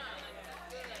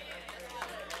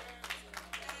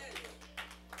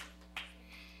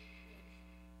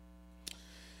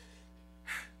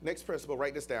 Next principle,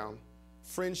 write this down.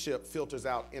 Friendship filters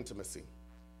out intimacy.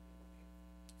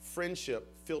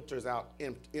 Friendship filters out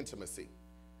intimacy.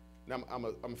 Now, I'm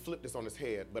going to flip this on its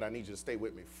head, but I need you to stay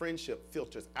with me. Friendship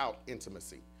filters out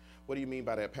intimacy. What do you mean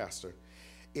by that, Pastor?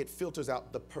 It filters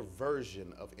out the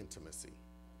perversion of intimacy.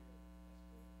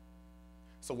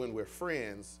 So when we're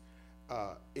friends,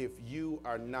 if you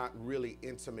are not really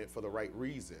intimate for the right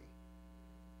reason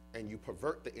and you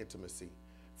pervert the intimacy,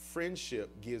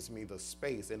 friendship gives me the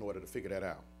space in order to figure that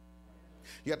out.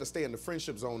 You have to stay in the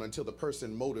friendship zone until the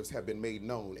person's motives have been made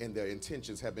known and their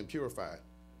intentions have been purified.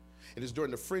 It is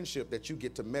during the friendship that you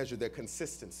get to measure their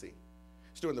consistency.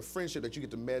 It's during the friendship that you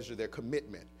get to measure their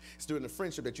commitment. It's during the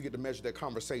friendship that you get to measure their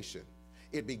conversation.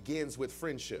 It begins with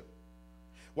friendship.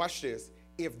 Watch this.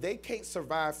 If they can't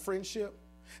survive friendship,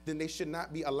 then they should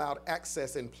not be allowed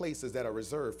access in places that are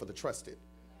reserved for the trusted.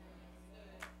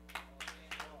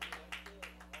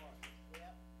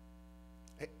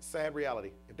 Hey, sad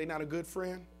reality. If they're not a good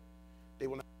friend, they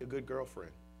will not be a good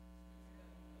girlfriend.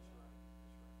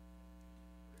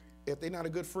 If they're not a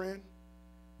good friend,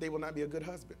 they will not be a good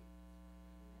husband.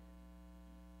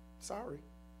 Sorry.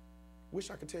 Wish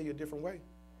I could tell you a different way.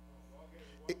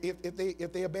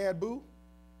 If they a bad boo,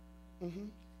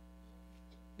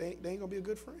 they ain't gonna be a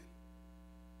good friend.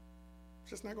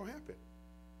 It's just not gonna happen.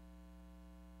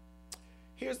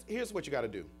 Here's what you got to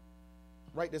do.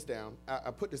 Write this down.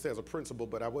 I put this as a principle,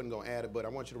 but I wasn't gonna add it. But I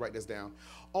want you to write this down.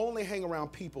 Only hang around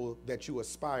people that you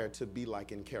aspire to be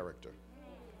like in character.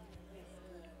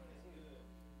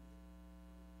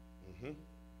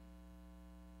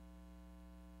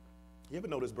 You ever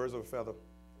notice birds of a feather?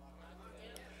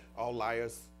 All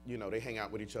liars, they hang out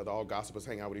with each other. All gossipers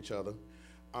hang out with each other.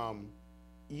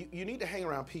 You need to hang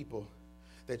around people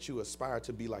that you aspire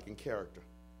to be like in character.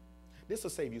 This will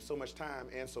save you so much time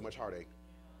and so much heartache.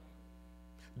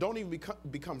 Don't even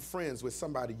become friends with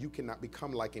somebody you cannot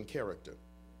become like in character.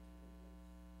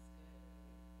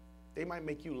 They might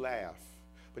make you laugh,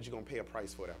 but you're going to pay a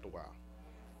price for it after a while.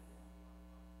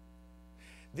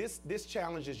 This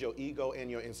challenges your ego and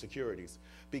your insecurities,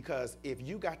 because if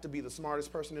you got to be the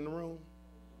smartest person in the room,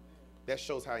 that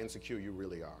shows how insecure you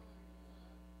really are.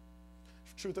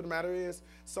 Truth of the matter is,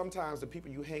 sometimes the people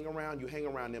you hang around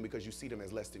them because you see them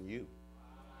as less than you.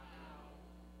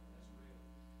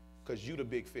 Because you the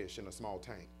big fish in a small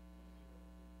tank.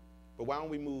 But why don't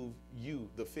we move you,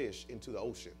 the fish, into the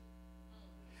ocean?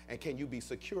 And can you be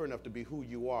secure enough to be who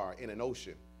you are in an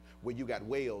ocean where you got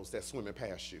whales that's swimming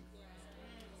past you?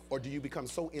 Or do you become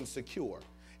so insecure?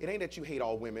 It ain't that you hate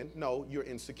all women. No, you're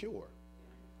insecure.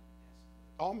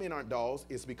 All men aren't dolls.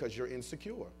 It's because you're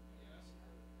insecure.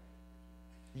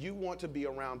 You want to be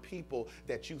around people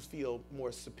that you feel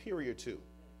more superior to.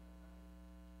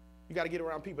 You got to get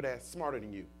around people that's smarter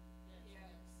than you.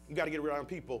 You got to get around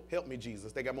people, help me,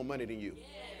 Jesus, they got more money than you.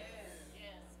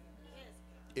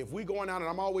 If we going out and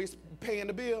I'm always paying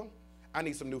the bill, I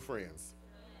need some new friends.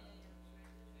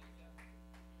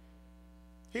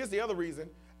 Here's the other reason.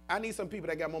 I need some people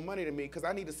that got more money than me, because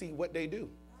I need to see what they do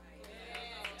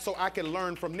so I can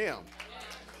learn from them.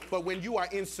 But when you are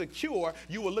insecure,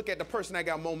 you will look at the person that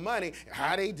got more money,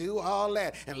 how they do all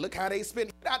that, and look how they spend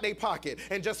it out their pocket,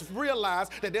 and just realize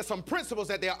that there's some principles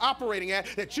that they're operating at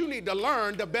that you need to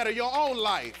learn to better your own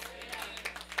life.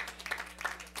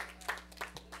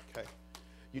 Okay.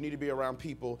 You need to be around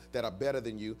people that are better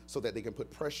than you so that they can put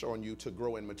pressure on you to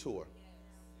grow and mature.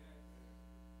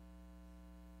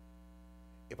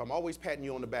 If I'm always patting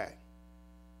you on the back,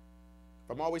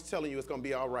 if I'm always telling you it's going to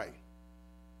be all right,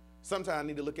 sometimes I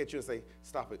need to look at you and say,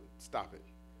 stop it,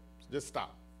 just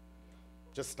stop,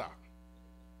 just stop,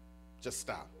 just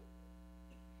stop.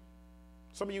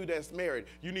 Some of you that's married,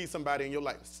 you need somebody in your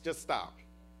life, just stop,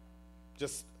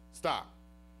 just stop.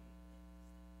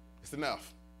 It's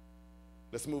enough.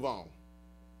 Let's move on.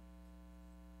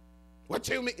 What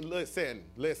you mean? Listen.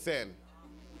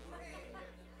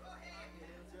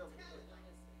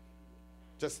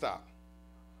 Just stop.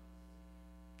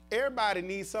 Everybody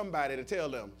needs somebody to tell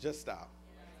them, just stop.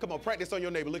 Come on, practice on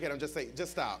your neighbor. Look at him, just say,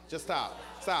 just stop, stop,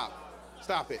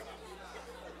 stop it.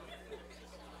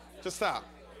 Just stop.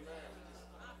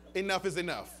 Enough is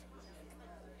enough.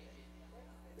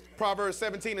 Proverbs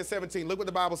 17:17, look what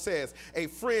the Bible says. A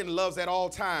friend loves at all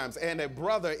times, and a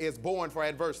brother is born for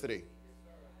adversity.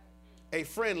 A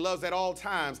friend loves at all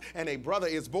times, and a brother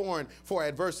is born for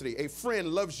adversity. A friend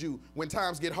loves you when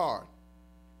times get hard.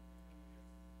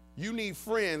 You need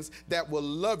friends that will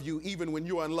love you even when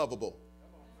you're unlovable.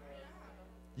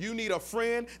 You need a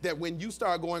friend that when you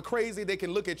start going crazy, they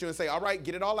can look at you and say, all right,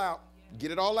 get it all out.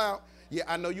 Get it all out. Yeah,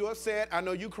 I know you're upset. I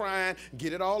know you crying.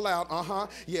 Get it all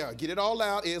out. Yeah, get it all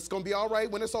out. It's going to be all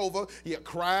right when it's over. Yeah,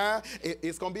 cry.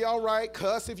 It's going to be all right.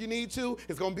 Cuss if you need to.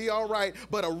 It's going to be all right.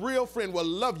 But a real friend will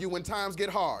love you when times get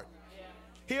hard.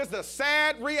 Here's the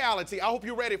sad reality. I hope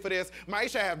you're ready for this.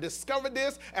 Maisha, I have discovered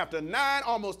this after 9,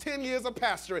 almost 10 years of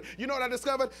pastoring. You know what I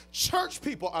discovered? Church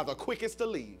people are the quickest to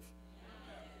leave.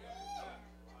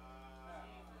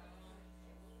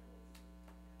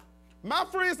 My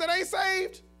friends that ain't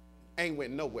saved ain't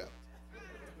went nowhere.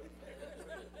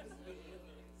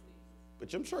 But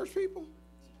them church people,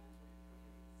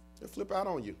 they'll flip out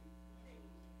on you.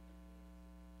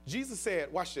 Jesus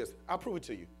said, watch this, I'll prove it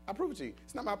to you. I'll prove it to you.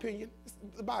 It's not my opinion, it's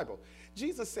the Bible.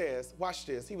 Jesus says, watch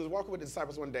this, he was walking with the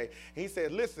disciples one day, and he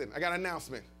said, listen, I got an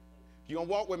announcement. You're going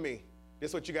to walk with me.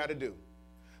 This is what you got to do.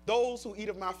 Those who eat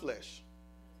of my flesh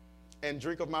and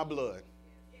drink of my blood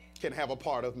can have a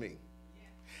part of me.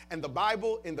 And the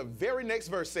Bible in the very next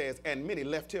verse says, and many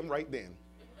left him right then.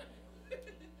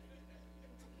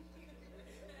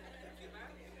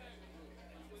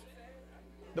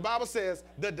 The Bible says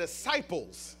the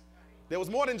disciples, there was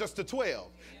more than just the 12.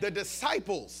 The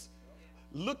disciples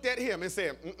looked at him and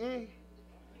said,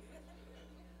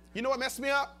 You know what messed me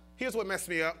up? Here's what messed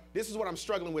me up. This is what I'm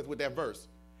struggling with that verse.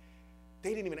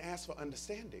 They didn't even ask for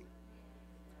understanding.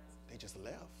 They just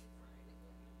left.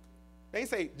 They didn't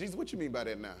say, Jesus, what you mean by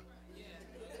that now?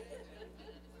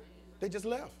 They just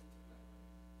left.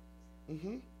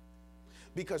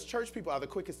 Because church people are the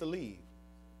quickest to leave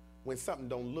when something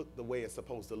don't look the way it's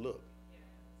supposed to look.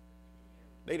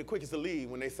 They the quickest to leave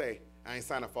when they say, I ain't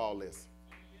signing up for all this.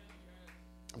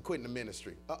 I'm quitting the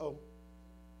ministry. Uh-oh.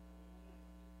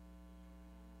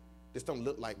 This don't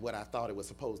look like what I thought it was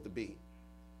supposed to be.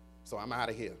 So I'm out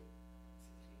of here.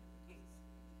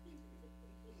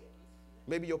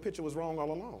 Maybe your picture was wrong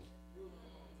all along.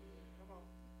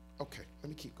 Okay, let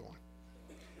me keep going.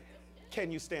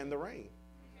 Can you stand the rain?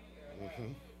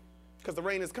 Because the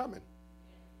rain is coming.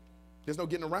 There's no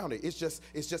getting around it. It's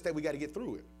just that we got to get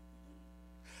through it.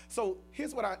 So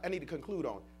here's what I need to conclude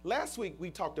on. Last week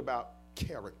we talked about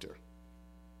character.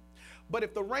 But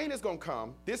if the rain is going to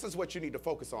come, this is what you need to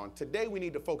focus on. Today we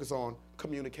need to focus on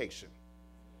communication.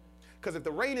 Because if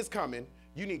the rain is coming,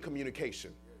 you need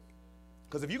communication.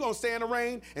 Because if you're going to stay in the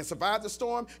rain and survive the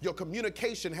storm, your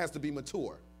communication has to be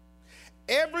mature.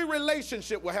 Every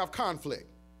relationship will have conflict.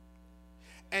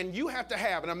 And you have to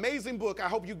have an amazing book. I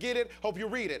hope you get it. Hope you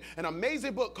read it. An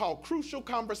amazing book called Crucial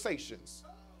Conversations.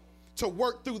 To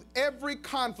work through every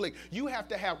conflict, you have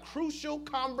to have crucial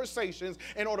conversations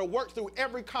in order to work through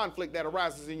every conflict that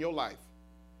arises in your life.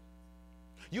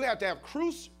 You have to have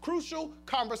crucial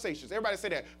conversations. Everybody say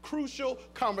that. Crucial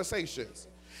conversations.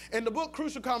 In the book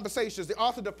Crucial Conversations, the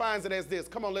author defines it as this.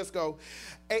 Come on, let's go.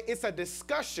 It's a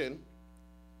discussion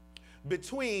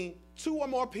between two or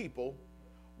more people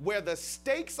where the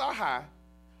stakes are high,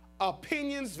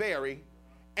 opinions vary,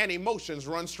 and emotions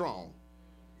run strong.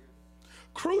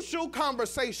 Crucial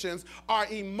conversations are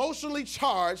emotionally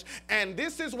charged, and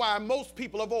this is why most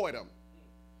people avoid them.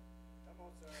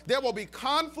 There will be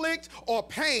conflict or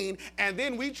pain, and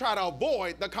then we try to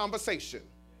avoid the conversation.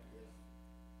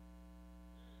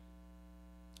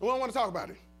 We don't want to talk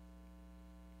about it.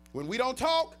 When we don't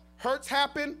talk, hurts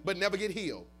happen but never get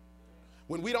healed.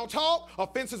 When we don't talk,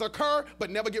 offenses occur but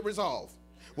never get resolved.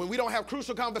 When we don't have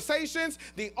crucial conversations,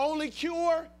 the only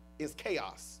cure is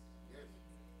chaos.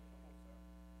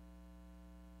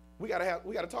 We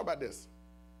gotta talk about this,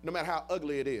 no matter how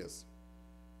ugly it is.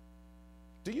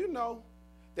 Do you know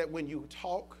that when you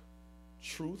talk,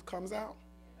 truth comes out?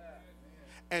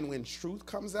 And when truth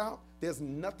comes out, there's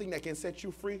nothing that can set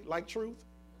you free like truth.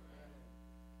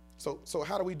 So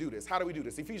how do we do this? How do we do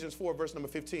this? Ephesians 4, verse number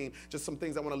 15, just some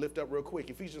things I want to lift up real quick.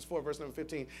 Ephesians 4, verse number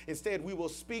 15. Instead, we will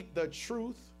speak the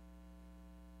truth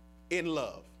in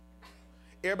love.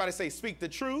 Everybody say, speak the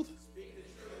truth,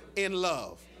 in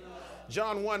love.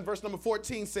 John 1, verse number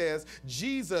 14 says,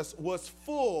 Jesus was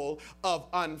full of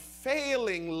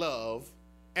unfailing love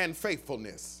and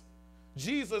faithfulness.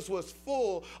 Jesus was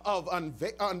full of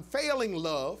unfailing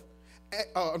love,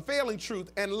 unfailing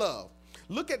truth and love.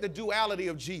 Look at the duality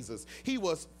of Jesus. He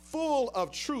was full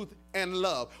of truth and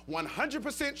love.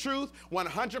 100% truth,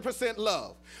 100%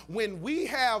 love. When we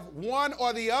have one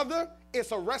or the other,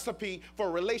 it's a recipe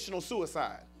for relational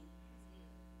suicide.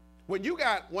 When you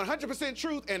got 100%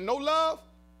 truth and no love,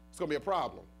 it's going to be a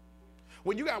problem.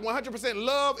 When you got 100%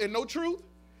 love and no truth,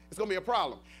 it's going to be a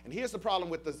problem. And here's the problem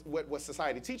with what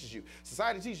society teaches you.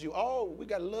 Society teaches you, oh, we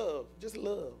got love. Just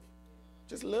love.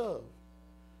 Just love.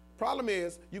 Problem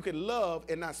is, you can love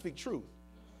and not speak truth.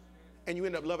 And you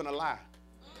end up loving a lie.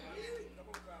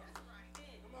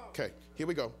 Okay, here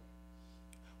we go.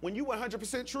 When you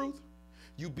 100% truth,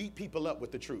 you beat people up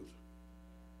with the truth.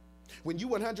 When you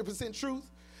 100% truth,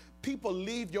 people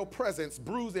leave your presence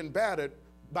bruised and battered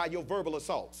by your verbal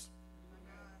assaults.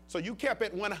 So you kept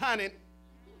it 100.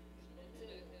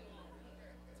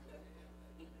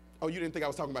 Oh, you didn't think I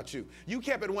was talking about you. You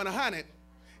kept it 100.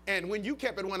 And when you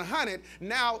kept it 100,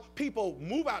 now people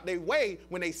move out their way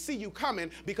when they see you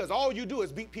coming because all you do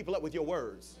is beat people up with your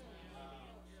words.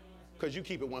 because you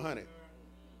keep it 100.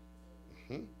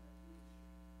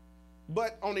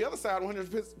 But on the other side,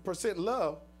 100%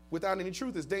 love without any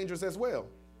truth is dangerous as well.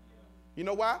 You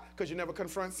know why? Because you never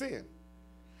confront sin.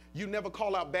 You never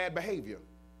call out bad behavior.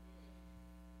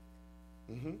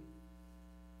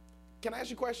 Can I ask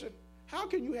you a question? How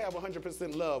can you have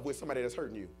 100% love with somebody that's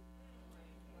hurting you?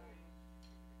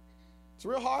 It's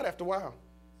real hard after a while.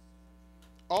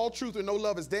 All truth with no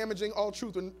love is damaging. All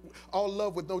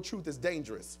love with no truth is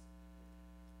dangerous.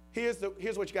 Here's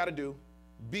what you got to do.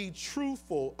 Be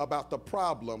truthful about the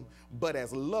problem, but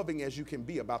as loving as you can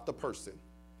be about the person.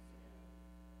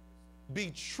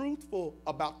 Be truthful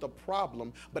about the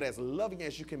problem, but as loving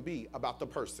as you can be about the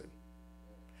person.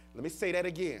 Let me say that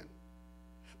again,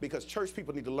 because church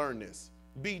people need to learn this.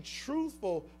 Be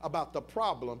truthful about the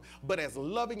problem, but as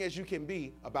loving as you can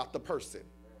be about the person.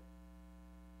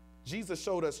 Jesus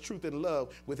showed us truth and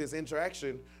love with his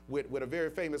interaction with a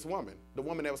very famous woman, the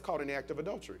woman that was caught in the act of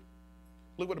adultery.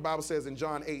 Look what the Bible says in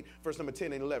John 8, verse number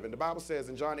 10 and 11. The Bible says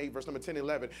in John 8, verse number 10 and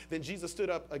 11, then Jesus stood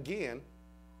up again,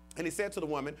 and he said to the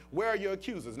woman, where are your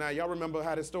accusers? Now, y'all remember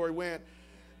how this story went?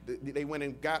 They went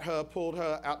and got her, pulled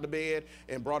her out the bed,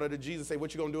 and brought her to Jesus. Say,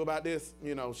 what you gonna do about this?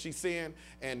 You know, she sinned.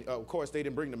 And of course, they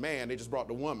didn't bring the man. They just brought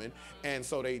the woman. And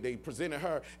so they presented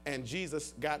her. And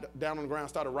Jesus got down on the ground,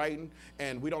 started writing.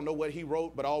 And we don't know what he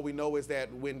wrote, but all we know is that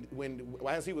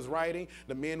as he was writing,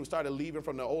 the men who started leaving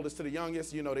from the oldest to the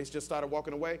youngest, you know, they just started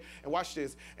walking away. And watch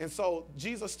this. And so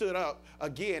Jesus stood up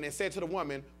again and said to the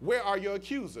woman, where are your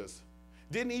accusers?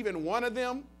 Didn't even one of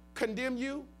them condemn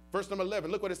you? Verse number 11,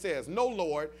 look what it says. No,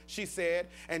 Lord, she said.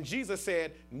 And Jesus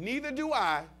said, neither do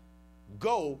I.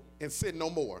 Go and sin no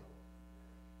more.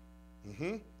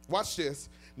 Watch this.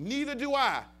 Neither do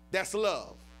I. That's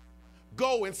love.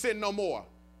 Go and sin no more.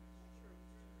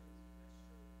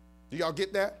 Do y'all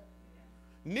get that?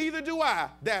 Neither do I.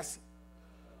 That's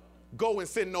go and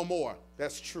sin no more.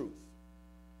 That's truth.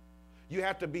 You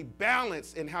have to be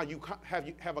balanced in how you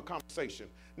have a conversation.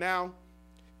 Now,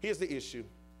 here's the issue.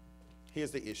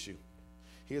 Here's the issue.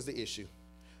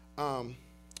 The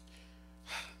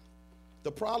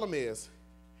problem is,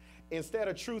 instead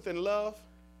of truth and love,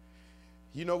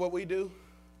 you know what we do?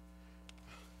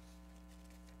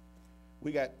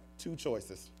 We got two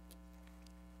choices.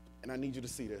 And I need you to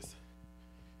see this.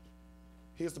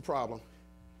 Here's the problem.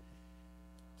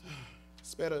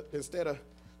 Instead of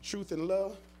truth and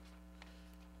love,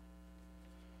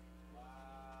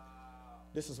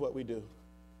 this is what we do.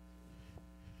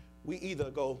 We either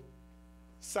go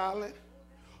silent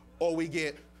or we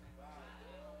get.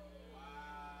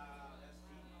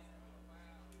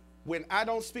 When I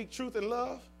don't speak truth and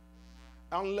love,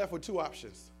 I'm left with two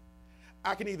options.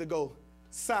 I can either go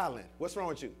silent. What's wrong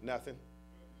with you? Nothing.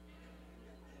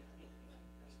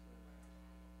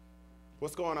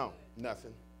 What's going on?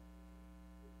 Nothing.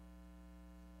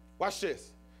 Watch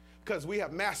this. Because we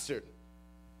have mastered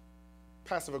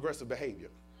passive-aggressive behavior.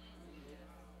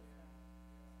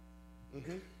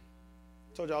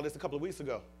 Told y'all this a couple of weeks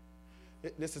ago.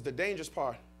 This is the dangerous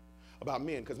part about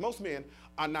men, because most men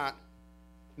are not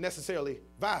necessarily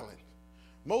violent.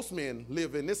 Most men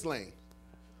live in this lane,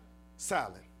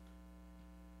 silent.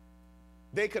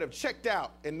 They could have checked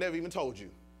out and never even told you.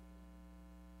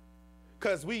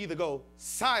 Because we either go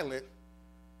silent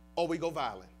or we go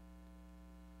violent.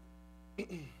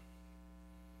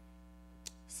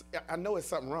 I know it's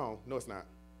something wrong. No, it's not.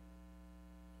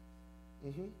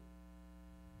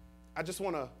 I just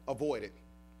want to avoid it.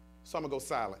 So I'm going to go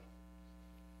silent.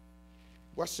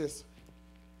 Watch this.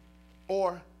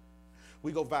 Or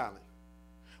we go violent.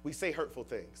 We say hurtful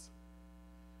things.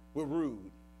 We're rude.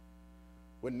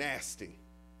 We're nasty.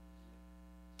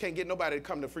 Can't get nobody to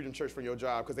come to Freedom Church from your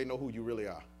job because they know who you really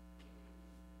are.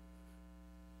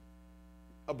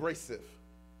 Abrasive.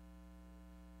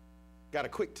 Got a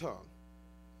quick tongue.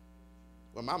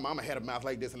 Well, my mama had a mouth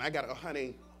like this, and I got a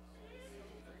honey.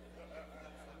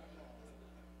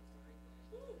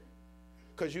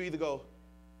 Because you either go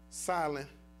silent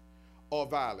or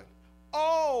violent.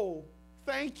 Oh,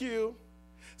 thank you.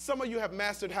 Some of you have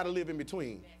mastered how to live in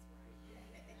between.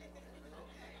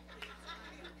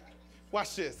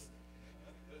 Watch this.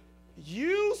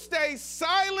 You stay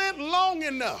silent long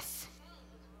enough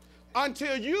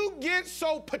until you get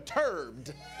so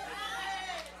perturbed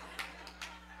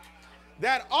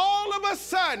that all of a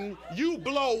sudden you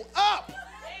blow up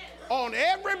on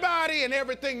everybody and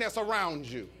everything that's around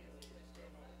you.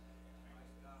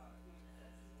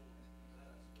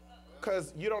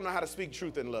 Because you don't know how to speak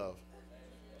truth and love.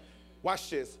 Watch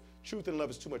this. Truth and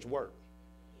love is too much work.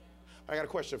 I got a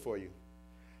question for you.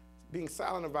 Being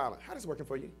silent and violent, how is it working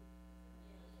for you?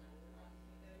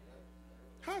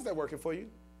 How is that working for you?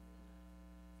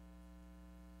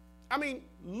 I mean,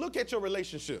 look at your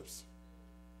relationships.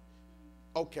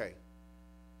 Okay.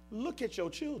 Look at your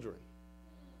children.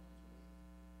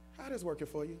 How is working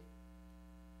for you?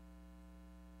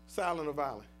 Silent or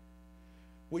violent?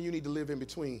 When you need to live in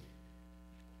between.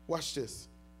 Watch this.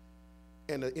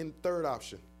 And the third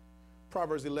option,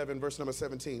 Proverbs 11, verse number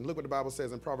 17. Look what the Bible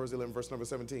says in Proverbs 11, verse number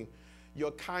 17.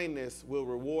 Your kindness will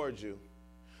reward you,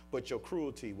 but your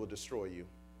cruelty will destroy you.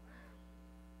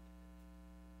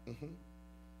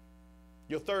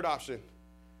 Your third option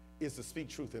is to speak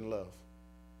truth in love,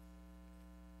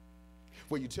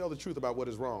 where you tell the truth about what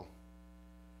is wrong,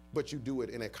 but you do it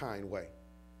in a kind way.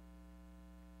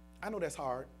 I know that's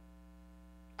hard.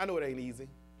 I know it ain't easy,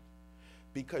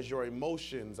 because your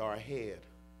emotions are ahead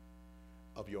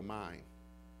of your mind.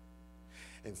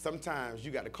 And sometimes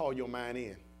you got to call your mind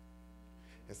in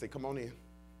and say, come on in.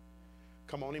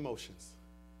 Come on, emotions.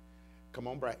 Come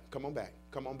on back. Come on back.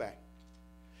 Come on back.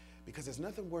 Because there's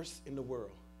nothing worse in the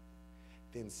world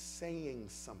than saying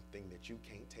something that you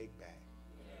can't take back.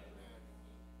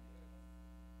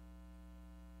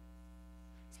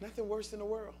 There's nothing worse in the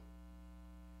world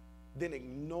than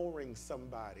ignoring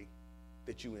somebody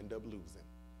that you end up losing.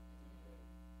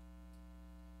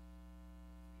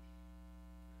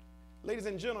 Ladies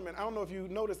and gentlemen, I don't know if you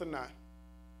noticed or not,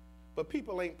 but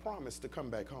people ain't promised to come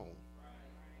back home.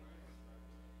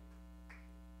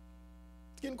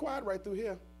 It's getting quiet right through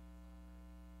here.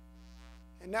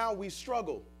 And now we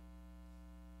struggle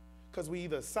because we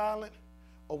either silent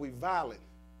or we violent,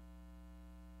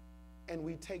 and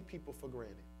we take people for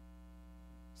granted.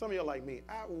 Some of you are like me.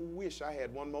 I wish I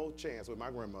had one more chance with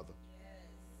my grandmother. Yes.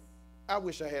 I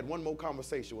wish I had one more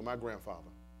conversation with my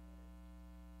grandfather.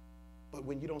 But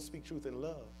when you don't speak truth in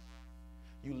love,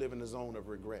 you live in the zone of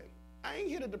regret. I ain't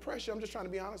here to depress you. I'm just trying to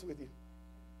be honest with you.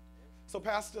 So,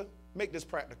 Pastor, make this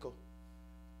practical.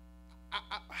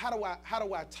 How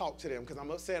do I talk to them? Because I'm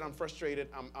upset, I'm frustrated,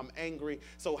 I'm angry.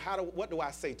 So what do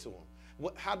I say to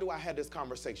them? How do I have this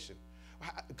conversation?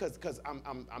 Because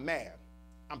I'm mad,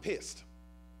 I'm pissed,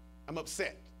 I'm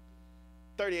upset.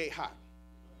 38 hot.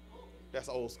 That's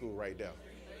old school right there.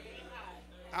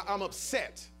 I'm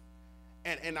upset,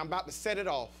 and I'm about to set it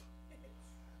off.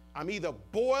 I'm either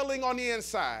boiling on the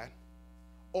inside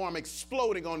or I'm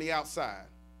exploding on the outside.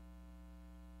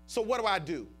 So what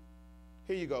do?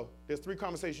 Here you go. There's 3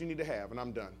 conversations you need to have, and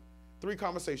I'm done. 3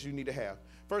 conversations you need to have.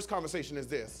 First conversation is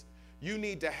this. You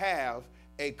need to have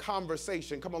a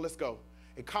conversation. Come on, let's go.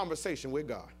 A conversation with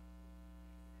God.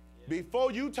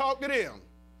 Before you talk to them,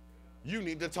 you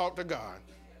need to talk to God.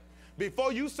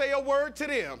 Before you say a word to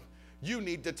them, you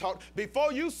need to talk.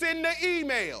 Before you send the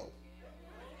email,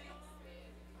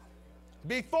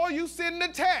 before you send the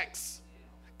text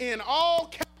in all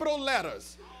capital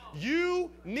letters, you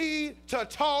need to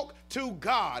talk to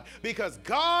God, because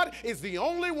God is the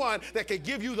only one that can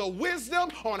give you the wisdom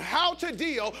on how to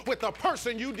deal with the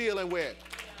person you're dealing with.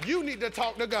 You need to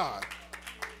talk to God.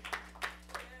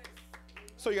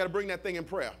 So you got to bring that thing in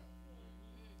prayer.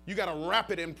 You got to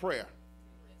wrap it in prayer.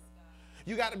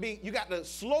 You got to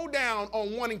slow down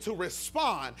on wanting to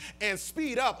respond and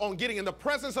speed up on getting in the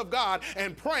presence of God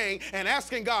and praying and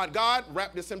asking God, God,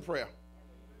 wrap this in prayer.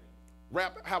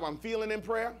 Wrap how I'm feeling in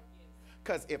prayer.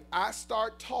 Because if I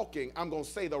start talking, I'm going to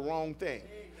say the wrong thing.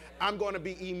 I'm going to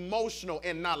be emotional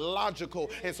and not logical.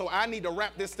 And so I need to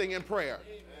wrap this thing in prayer.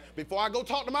 Before I go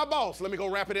talk to my boss, let me go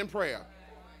wrap it in prayer.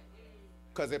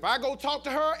 Because if I go talk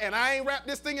to her and I ain't wrap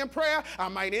this thing in prayer, I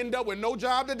might end up with no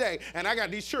job today, and I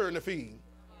got these children to feed.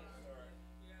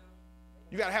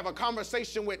 You got to have a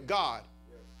conversation with God.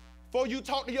 Before you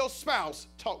talk to your spouse,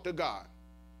 talk to God.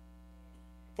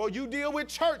 Before you deal with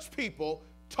church people,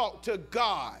 talk to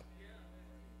God.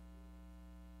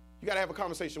 You got to have a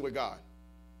conversation with God.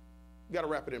 You got to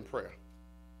wrap it in prayer.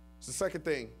 It's the second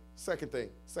thing.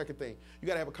 You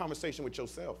got to have a conversation with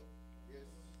yourself. Yes.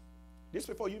 This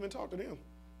before you even talk to them.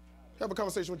 Have a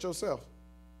conversation with yourself.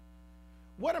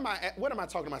 What am I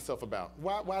talking to myself about?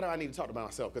 Why do I need to talk to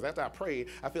myself? Because after I prayed,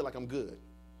 I feel like I'm good.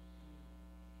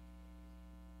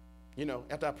 You know,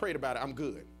 after I prayed about it, I'm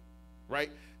good.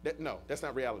 Right? No, that's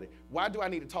not reality. Why do I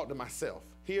need to talk to myself?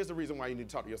 Here's the reason why you need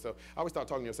to talk to yourself. I always thought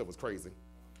talking to yourself was crazy.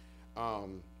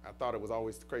 I thought it was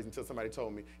always crazy until somebody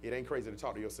told me, it ain't crazy to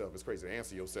talk to yourself, it's crazy to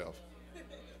answer yourself.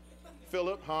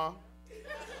 Philip, huh?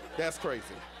 That's crazy.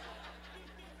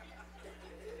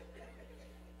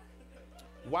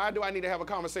 Why do I need to have a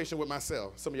conversation with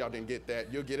myself? Some of y'all didn't get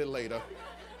that. You'll get it later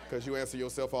because you answer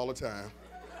yourself all the time.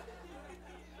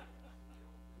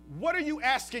 What are you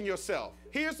asking yourself?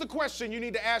 Here's the question you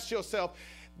need to ask yourself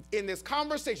in this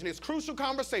conversation, this crucial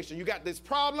conversation. You got this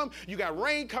problem. You got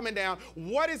rain coming down.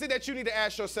 What is it that you need to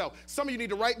ask yourself? Some of you need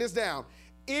to write this down.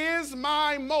 Is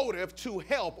my motive to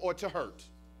help or to hurt?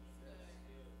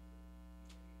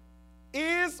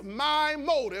 Is my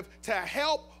motive to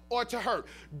help or to hurt?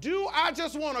 Do I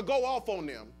just want to go off on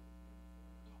them,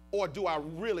 or do I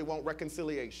really want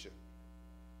reconciliation?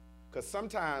 Because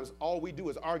sometimes all we do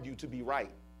is argue to be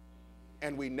right,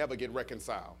 and we never get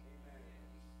reconciled.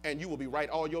 And you will be right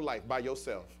all your life by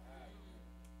yourself.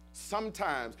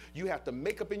 Sometimes you have to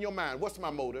make up in your mind, what's my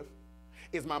motive?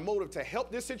 Is my motive to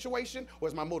help this situation, or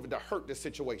is my motive to hurt this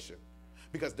situation?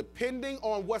 Because depending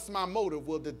on what's my motive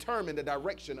will determine the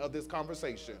direction of this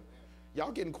conversation.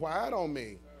 Y'all getting quiet on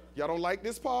me. Y'all don't like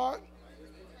this part?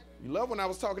 You love when I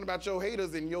was talking about your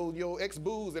haters and your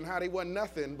ex-boos and how they wasn't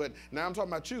nothing, but now I'm talking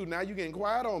about you. Now you're getting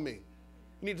quiet on me.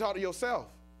 You need to talk to yourself.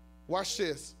 Watch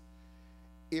this.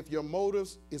 If your motive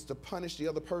is to punish the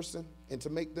other person and to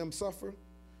make them suffer,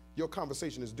 your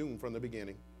conversation is doomed from the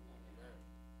beginning.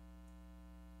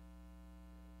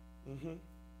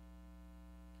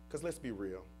 Because let's be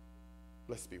real.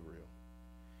 Let's be real.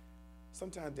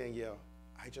 Sometimes, Danielle,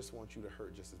 I just want you to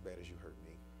hurt just as bad as you hurt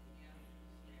me.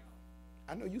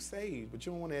 I know you saved, but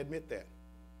you don't want to admit that.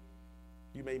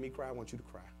 You made me cry, I want you to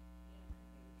cry.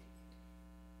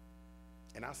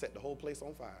 And I'll set the whole place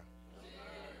on fire.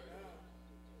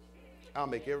 I'll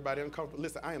make everybody uncomfortable.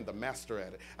 Listen, I am the master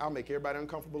at it. I'll make everybody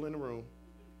uncomfortable in the room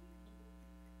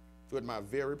with my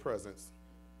very presence,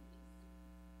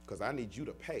 because I need you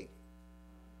to pay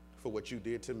for what you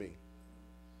did to me.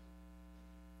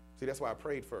 See, that's why I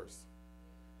prayed first.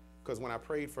 Because when I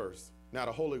prayed first, now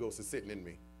the Holy Ghost is sitting in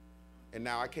me. And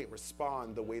now I can't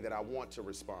respond the way that I want to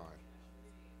respond.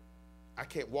 I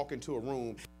can't walk into a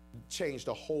room, change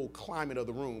the whole climate of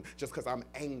the room just because I'm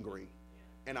angry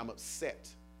and I'm upset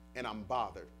and I'm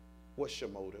bothered. What's your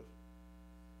motive?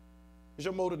 Is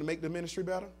your motive to make the ministry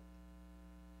better?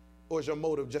 Or is your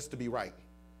motive just to be right?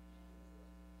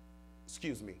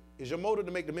 Excuse me. Is your motive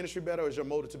to make the ministry better, or is your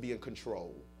motive to be in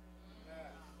control?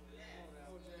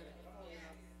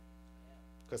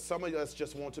 Because some of us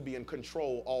just want to be in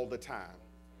control all the time.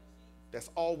 That's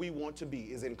all we want to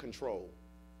be, is in control.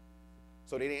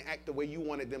 So they didn't act the way you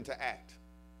wanted them to act.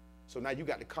 So now you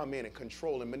got to come in and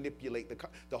control and manipulate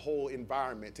the whole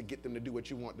environment to get them to do what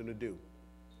you want them to do.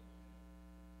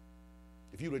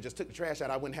 If you would have just took the trash out,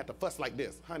 I wouldn't have to fuss like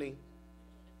this. Honey,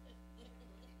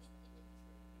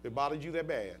 it bothered you that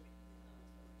bad?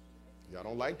 Y'all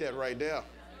don't like that right there.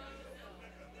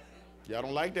 Y'all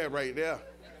don't like that right there.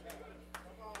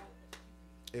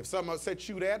 If something upset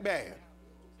you that bad,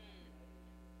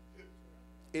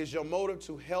 is your motive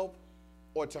to help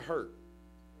or to hurt?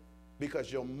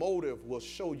 Because your motive will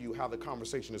show you how the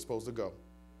conversation is supposed to go.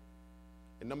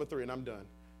 And number 3, and I'm done,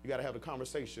 you got to have a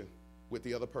conversation with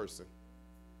the other person.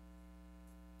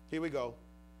 Here we go.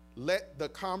 Let the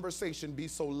conversation be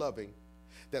so loving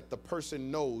that the person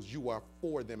knows you are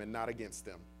for them and not against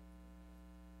them.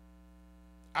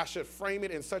 I should frame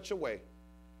it in such a way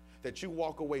that you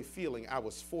walk away feeling I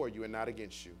was for you and not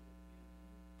against you.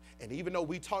 And even though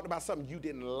we talked about something you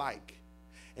didn't like,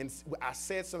 and I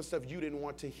said some stuff you didn't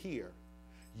want to hear,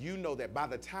 you know that by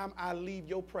the time I leave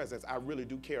your presence, I really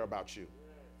do care about you.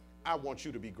 I want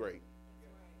you to be great.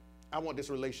 I want this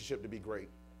relationship to be great.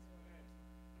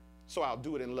 So I'll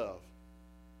do it in love.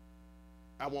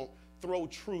 I won't throw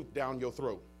truth down your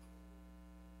throat.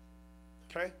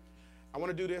 Okay? I want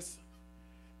to do this,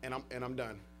 and I'm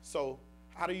done. So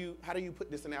how do you put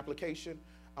this in application?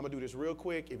 I'm going to do this real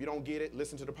quick. If you don't get it,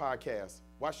 listen to the podcast.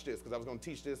 Watch this, because I was going to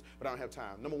teach this, but I don't have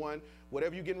time. Number 1,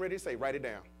 whatever you're getting ready to say, write it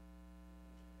down.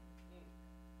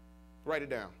 Write it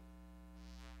down.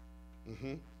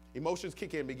 Emotions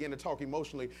kick in, begin to talk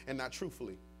emotionally and not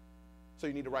truthfully. So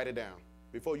you need to write it down.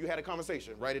 Before you had a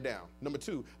conversation, write it down. Number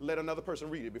 2, let another person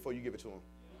read it before you give it to them.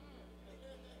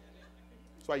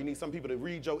 That's why you need some people to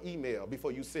read your email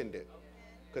before you send it.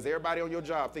 Because everybody on your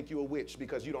job think you're a witch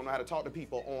because you don't know how to talk to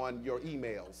people on your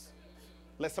emails.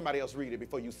 Let somebody else read it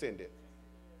before you send it.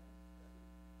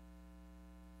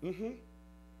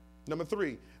 Number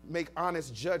 3, make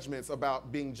honest judgments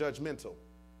about being judgmental.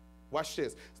 Watch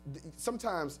this.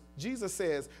 Sometimes Jesus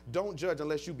says, don't judge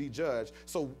unless you be judged.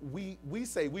 So we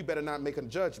say we better not make a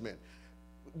judgment.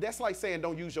 That's like saying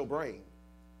don't use your brain.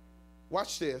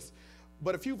 Watch this.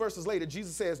 But a few verses later,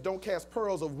 Jesus says, don't cast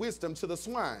pearls of wisdom to the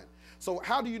swine. So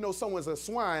how do you know someone's a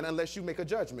swine unless you make a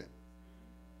judgment?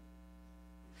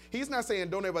 He's not saying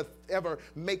don't ever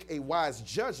make a wise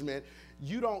judgment.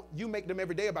 You make them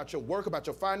every day about your work, about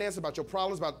your finances, about your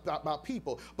problems, about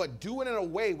people, but do it in a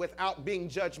way without being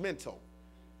judgmental.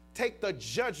 Take the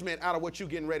judgment out of what you're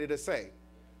getting ready to say.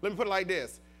 Let me put it like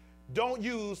this. Don't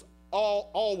use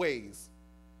always,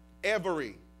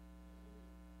 every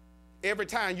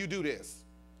time you do this.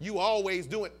 You always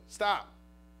do it. Stop.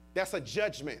 That's a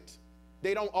judgment.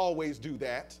 They don't always do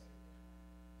that.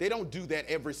 They don't do that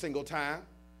every single time.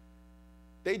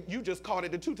 You just caught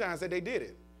it the 2 times that they did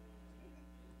it.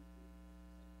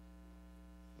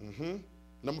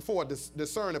 Number 4,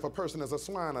 discern if a person is a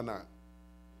swine or not.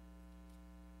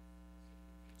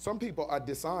 Some people are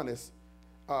dishonest,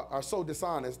 are so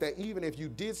dishonest that even if you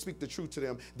did speak the truth to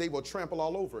them, they will trample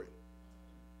all over it.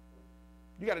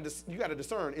 You got to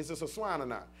discern, is this a swine or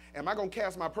not? Am I going to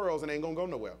cast my pearls and they ain't going to go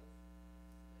nowhere?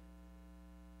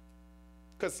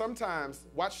 Because sometimes,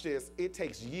 watch this, it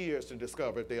takes years to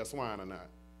discover if they're a swine or not.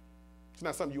 It's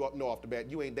not something you know off the bat.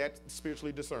 You ain't that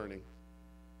spiritually discerning.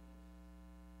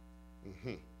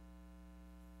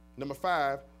 Number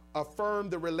 5, affirm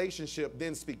the relationship,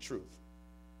 then speak truth.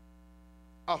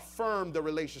 Affirm the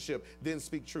relationship, then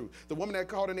speak truth. The woman that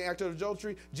caught in the act of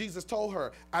adultery, Jesus told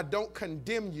her, I don't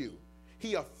condemn you.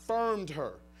 He affirmed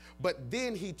her, but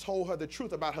then he told her the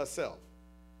truth about herself.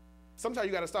 Sometimes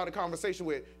you got to start a conversation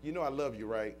with, you know I love you,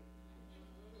 right?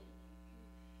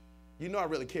 You know I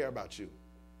really care about you.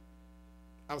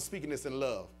 I'm speaking this in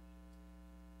love.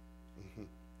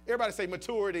 Everybody say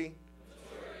maturity.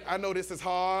 I know this is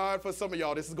hard for some of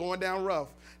y'all. This is going down rough.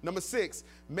 Number 6,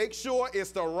 make sure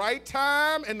it's the right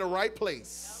time and the right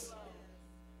place.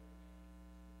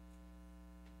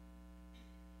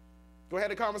 Go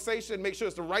ahead, a conversation, make sure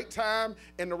it's the right time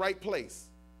and the right place.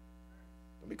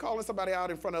 Don't be calling somebody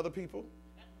out in front of other people.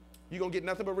 You're going to get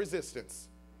nothing but resistance.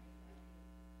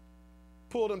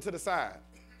 Pull them to the side.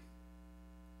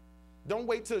 Don't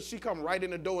wait till she come right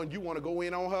in the door and you want to go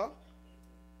in on her.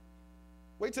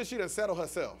 Wait till she done settle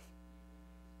herself.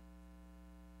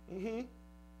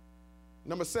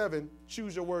 Number 7,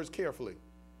 choose your words carefully.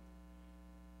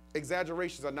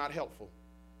 Exaggerations are not helpful.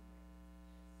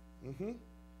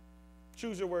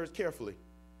 Choose your words carefully.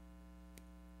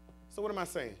 So what am I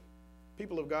saying?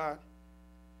 People of God,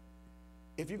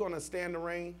 if you're going to stand the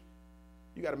rain,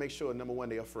 you got to make sure, number 1,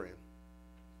 they're a friend.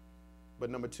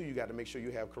 But number 2, you got to make sure you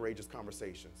have courageous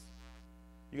conversations.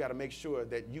 You got to make sure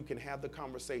that you can have the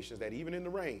conversations that even in the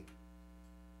rain,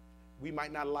 we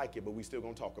might not like it, but we still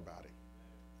going to talk about it.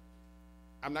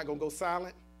 I'm not going to go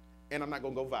silent, and I'm not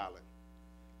going to go violent.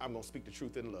 I'm going to speak the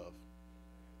truth in love.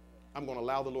 I'm going to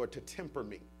allow the Lord to temper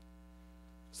me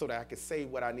so that I can say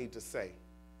what I need to say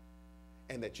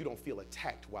and that you don't feel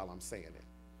attacked while I'm saying it.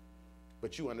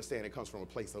 But you understand it comes from a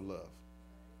place of love.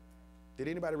 Did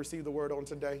anybody receive the word on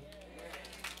today?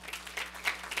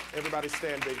 Everybody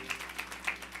standing.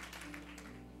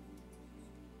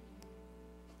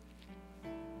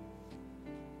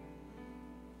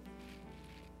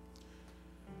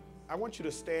 I want you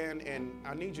to stand, and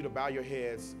I need you to bow your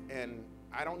heads, and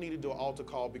I don't need to do an altar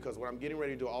call because what I'm getting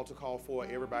ready to do an altar call for,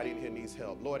 everybody in here needs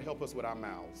help. Lord, help us with our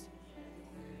mouths.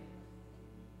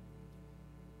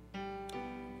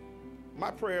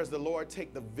 My prayer is the Lord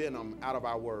take the venom out of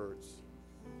our words.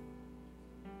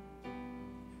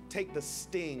 Take the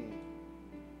sting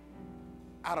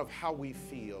out of how we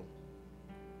feel.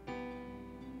 I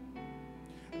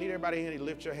need everybody in here to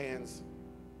lift your hands.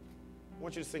 I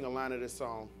want you to sing a line of this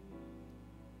song.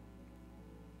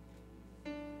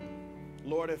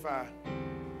 Lord, if I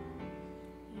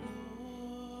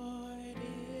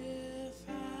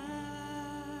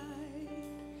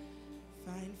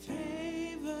find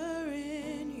favor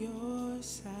in your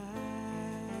sight.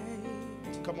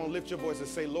 Come on, lift your voice and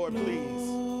say, Lord, please.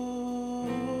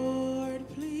 Lord,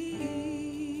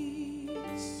 please.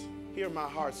 Hear my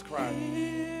heart's cry.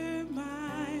 Hear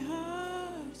my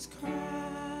heart's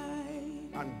cry.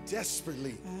 I'm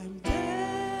desperately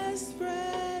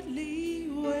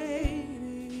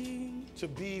waiting to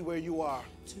be where you are.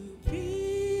 To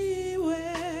be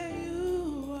where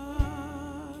you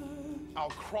are. I'll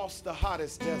cross the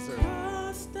hottest desert.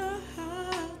 Cross the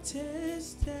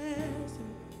hottest desert.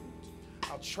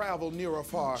 I'll travel near or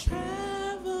far.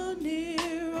 Travel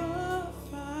near or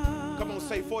far. Come on,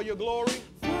 say, for your glory.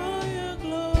 For your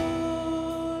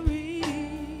glory.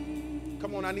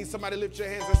 Come on, I need somebody to lift your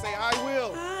hands and say, I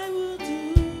will. I will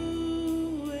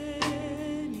do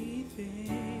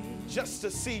anything. Just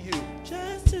to see you.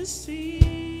 Just to see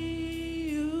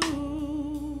you.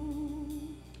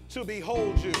 To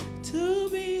behold you. To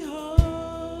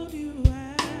behold you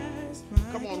as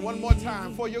my Come on, King. one more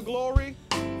time. For your glory.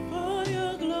 For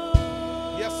your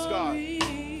glory. Yes, God.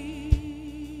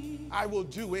 I will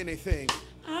do anything.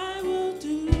 I will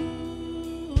do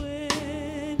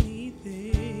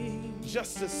anything.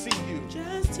 Just to see you.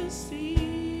 Just to see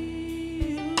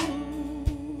you.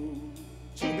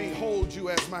 To behold you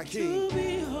as my King. To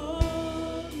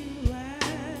behold you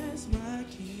as my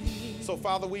King. So,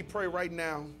 Father, we pray right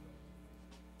now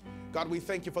God, we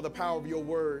thank you for the power of your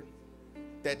word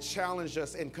that challenged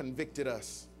us and convicted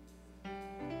us.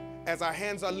 As our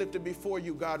hands are lifted before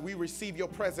you, God, we receive your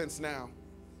presence now.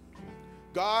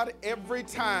 God, every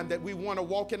time that we want to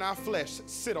walk in our flesh,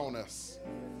 sit on us.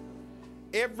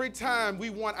 Every time we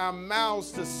want our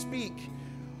mouths to speak,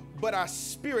 but our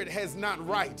spirit has not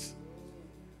right,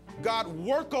 God,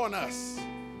 work on us,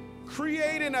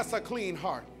 creating us a clean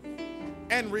heart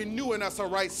and renewing us a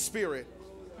right spirit.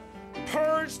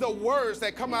 Purge the words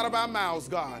that come out of our mouths,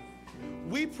 God.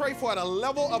 We pray for a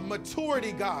level of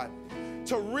maturity, God,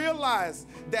 to realize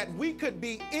that we could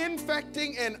be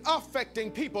infecting and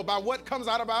affecting people by what comes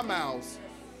out of our mouths.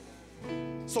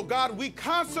 So God, we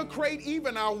consecrate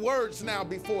even our words now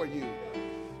before you.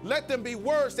 Let them be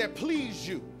words that please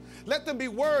you. Let them be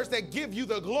words that give you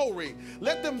the glory.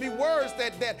 Let them be words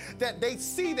that they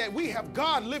see that we have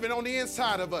God living on the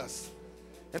inside of us.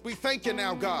 And we thank you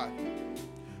now, God.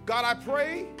 God, I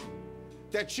pray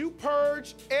that you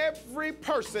purge every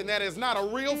person that is not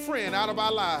a real friend out of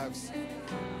our lives.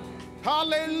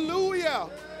 Hallelujah.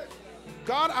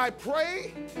 God, I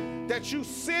pray that you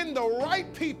send the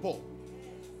right people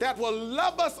that will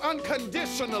love us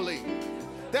unconditionally,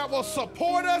 that will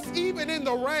support us even in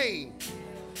the rain.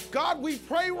 God, we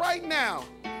pray right now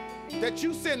that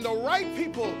you send the right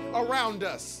people around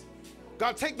us.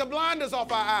 God, take the blinders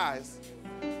off our eyes.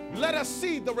 Let us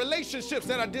see the relationships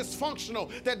that are dysfunctional,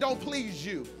 that don't please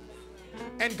you.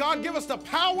 And God, give us the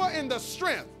power and the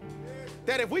strength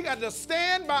that if we got to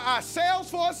stand by ourselves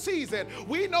for a season,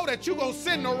 we know that you're going to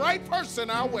send the right person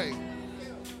our way.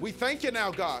 We thank you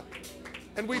now, God.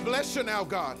 And we bless you now,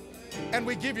 God. And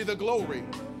we give you the glory.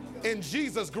 In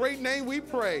Jesus' great name we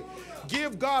pray.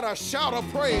 Give God a shout of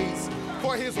praise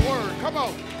for his word. Come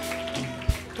on.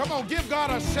 Come on, give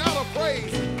God a shout of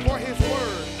praise for his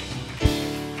word.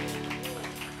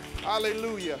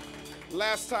 Hallelujah.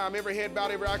 Last time, every head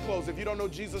bowed, every eye closed. If you don't know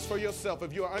Jesus for yourself,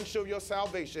 if you are unsure of your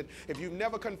salvation, if you've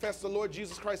never confessed the Lord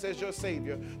Jesus Christ as your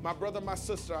Savior, my brother, my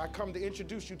sister, I come to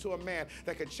introduce you to a man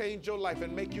that could change your life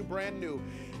and make you brand new.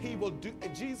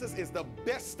 Jesus is the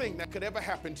best thing that could ever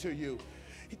happen to you.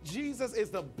 Jesus is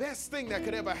the best thing that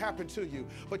could ever happen to you,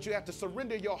 but you have to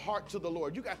surrender your heart to the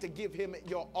Lord. You got to give him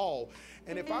your all.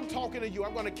 And if I'm talking to you,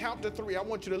 I'm going to count to 3. I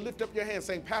want you to lift up your hand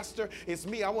saying, Pastor, it's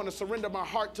me. I want to surrender my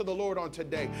heart to the Lord on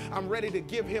today. I'm ready to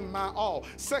give him my all.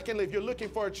 Secondly, if you're looking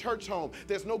for a church home,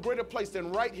 there's no greater place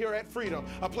than right here at Freedom,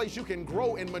 a place you can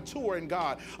grow and mature in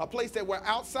God, a place that we're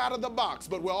outside of the box,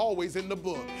 but we're always in the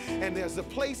book. And there's a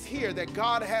place here that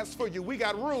God has for you. We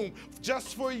got room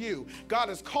just for you. God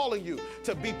is calling you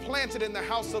to be planted in the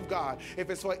house of God.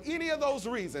 If it's for any of those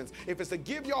reasons, if it's to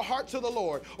give your heart to the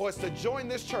Lord or it's to join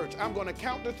this church, I'm going to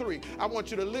count to 3. I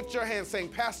want you to lift your hand saying,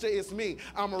 Pastor, it's me.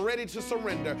 I'm ready to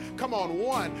surrender. Come on.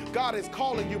 1, God is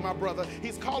calling you, my brother.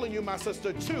 He's calling you, my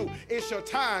sister. 2, it's your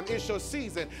time. It's your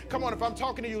season. Come on. If I'm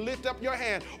talking to you, lift up your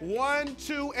hand. 1,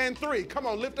 2, and 3. Come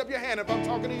on. Lift up your hand if I'm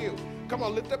talking to you. Come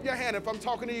on. Lift up your hand if I'm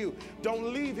talking to you.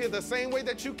 Don't leave here the same way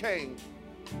that you came.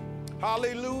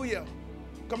 Hallelujah.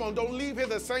 Come on, don't leave here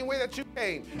the same way that you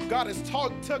came. God is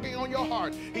tugging on your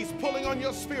heart. He's pulling on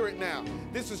your spirit now.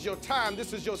 This is your time.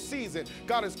 This is your season.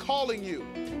 God is calling you.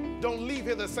 Don't leave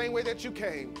here the same way that you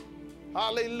came.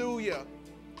 Hallelujah.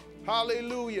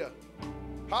 Hallelujah.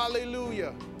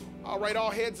 Hallelujah. All right,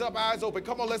 all heads up, eyes open.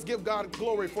 Come on, let's give God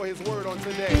glory for his word on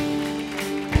today.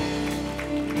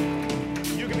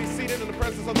 You can be seated in the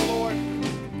presence of the Lord.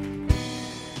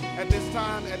 At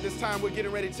this time, we're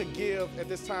getting ready to give. Go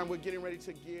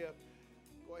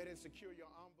ahead and secure your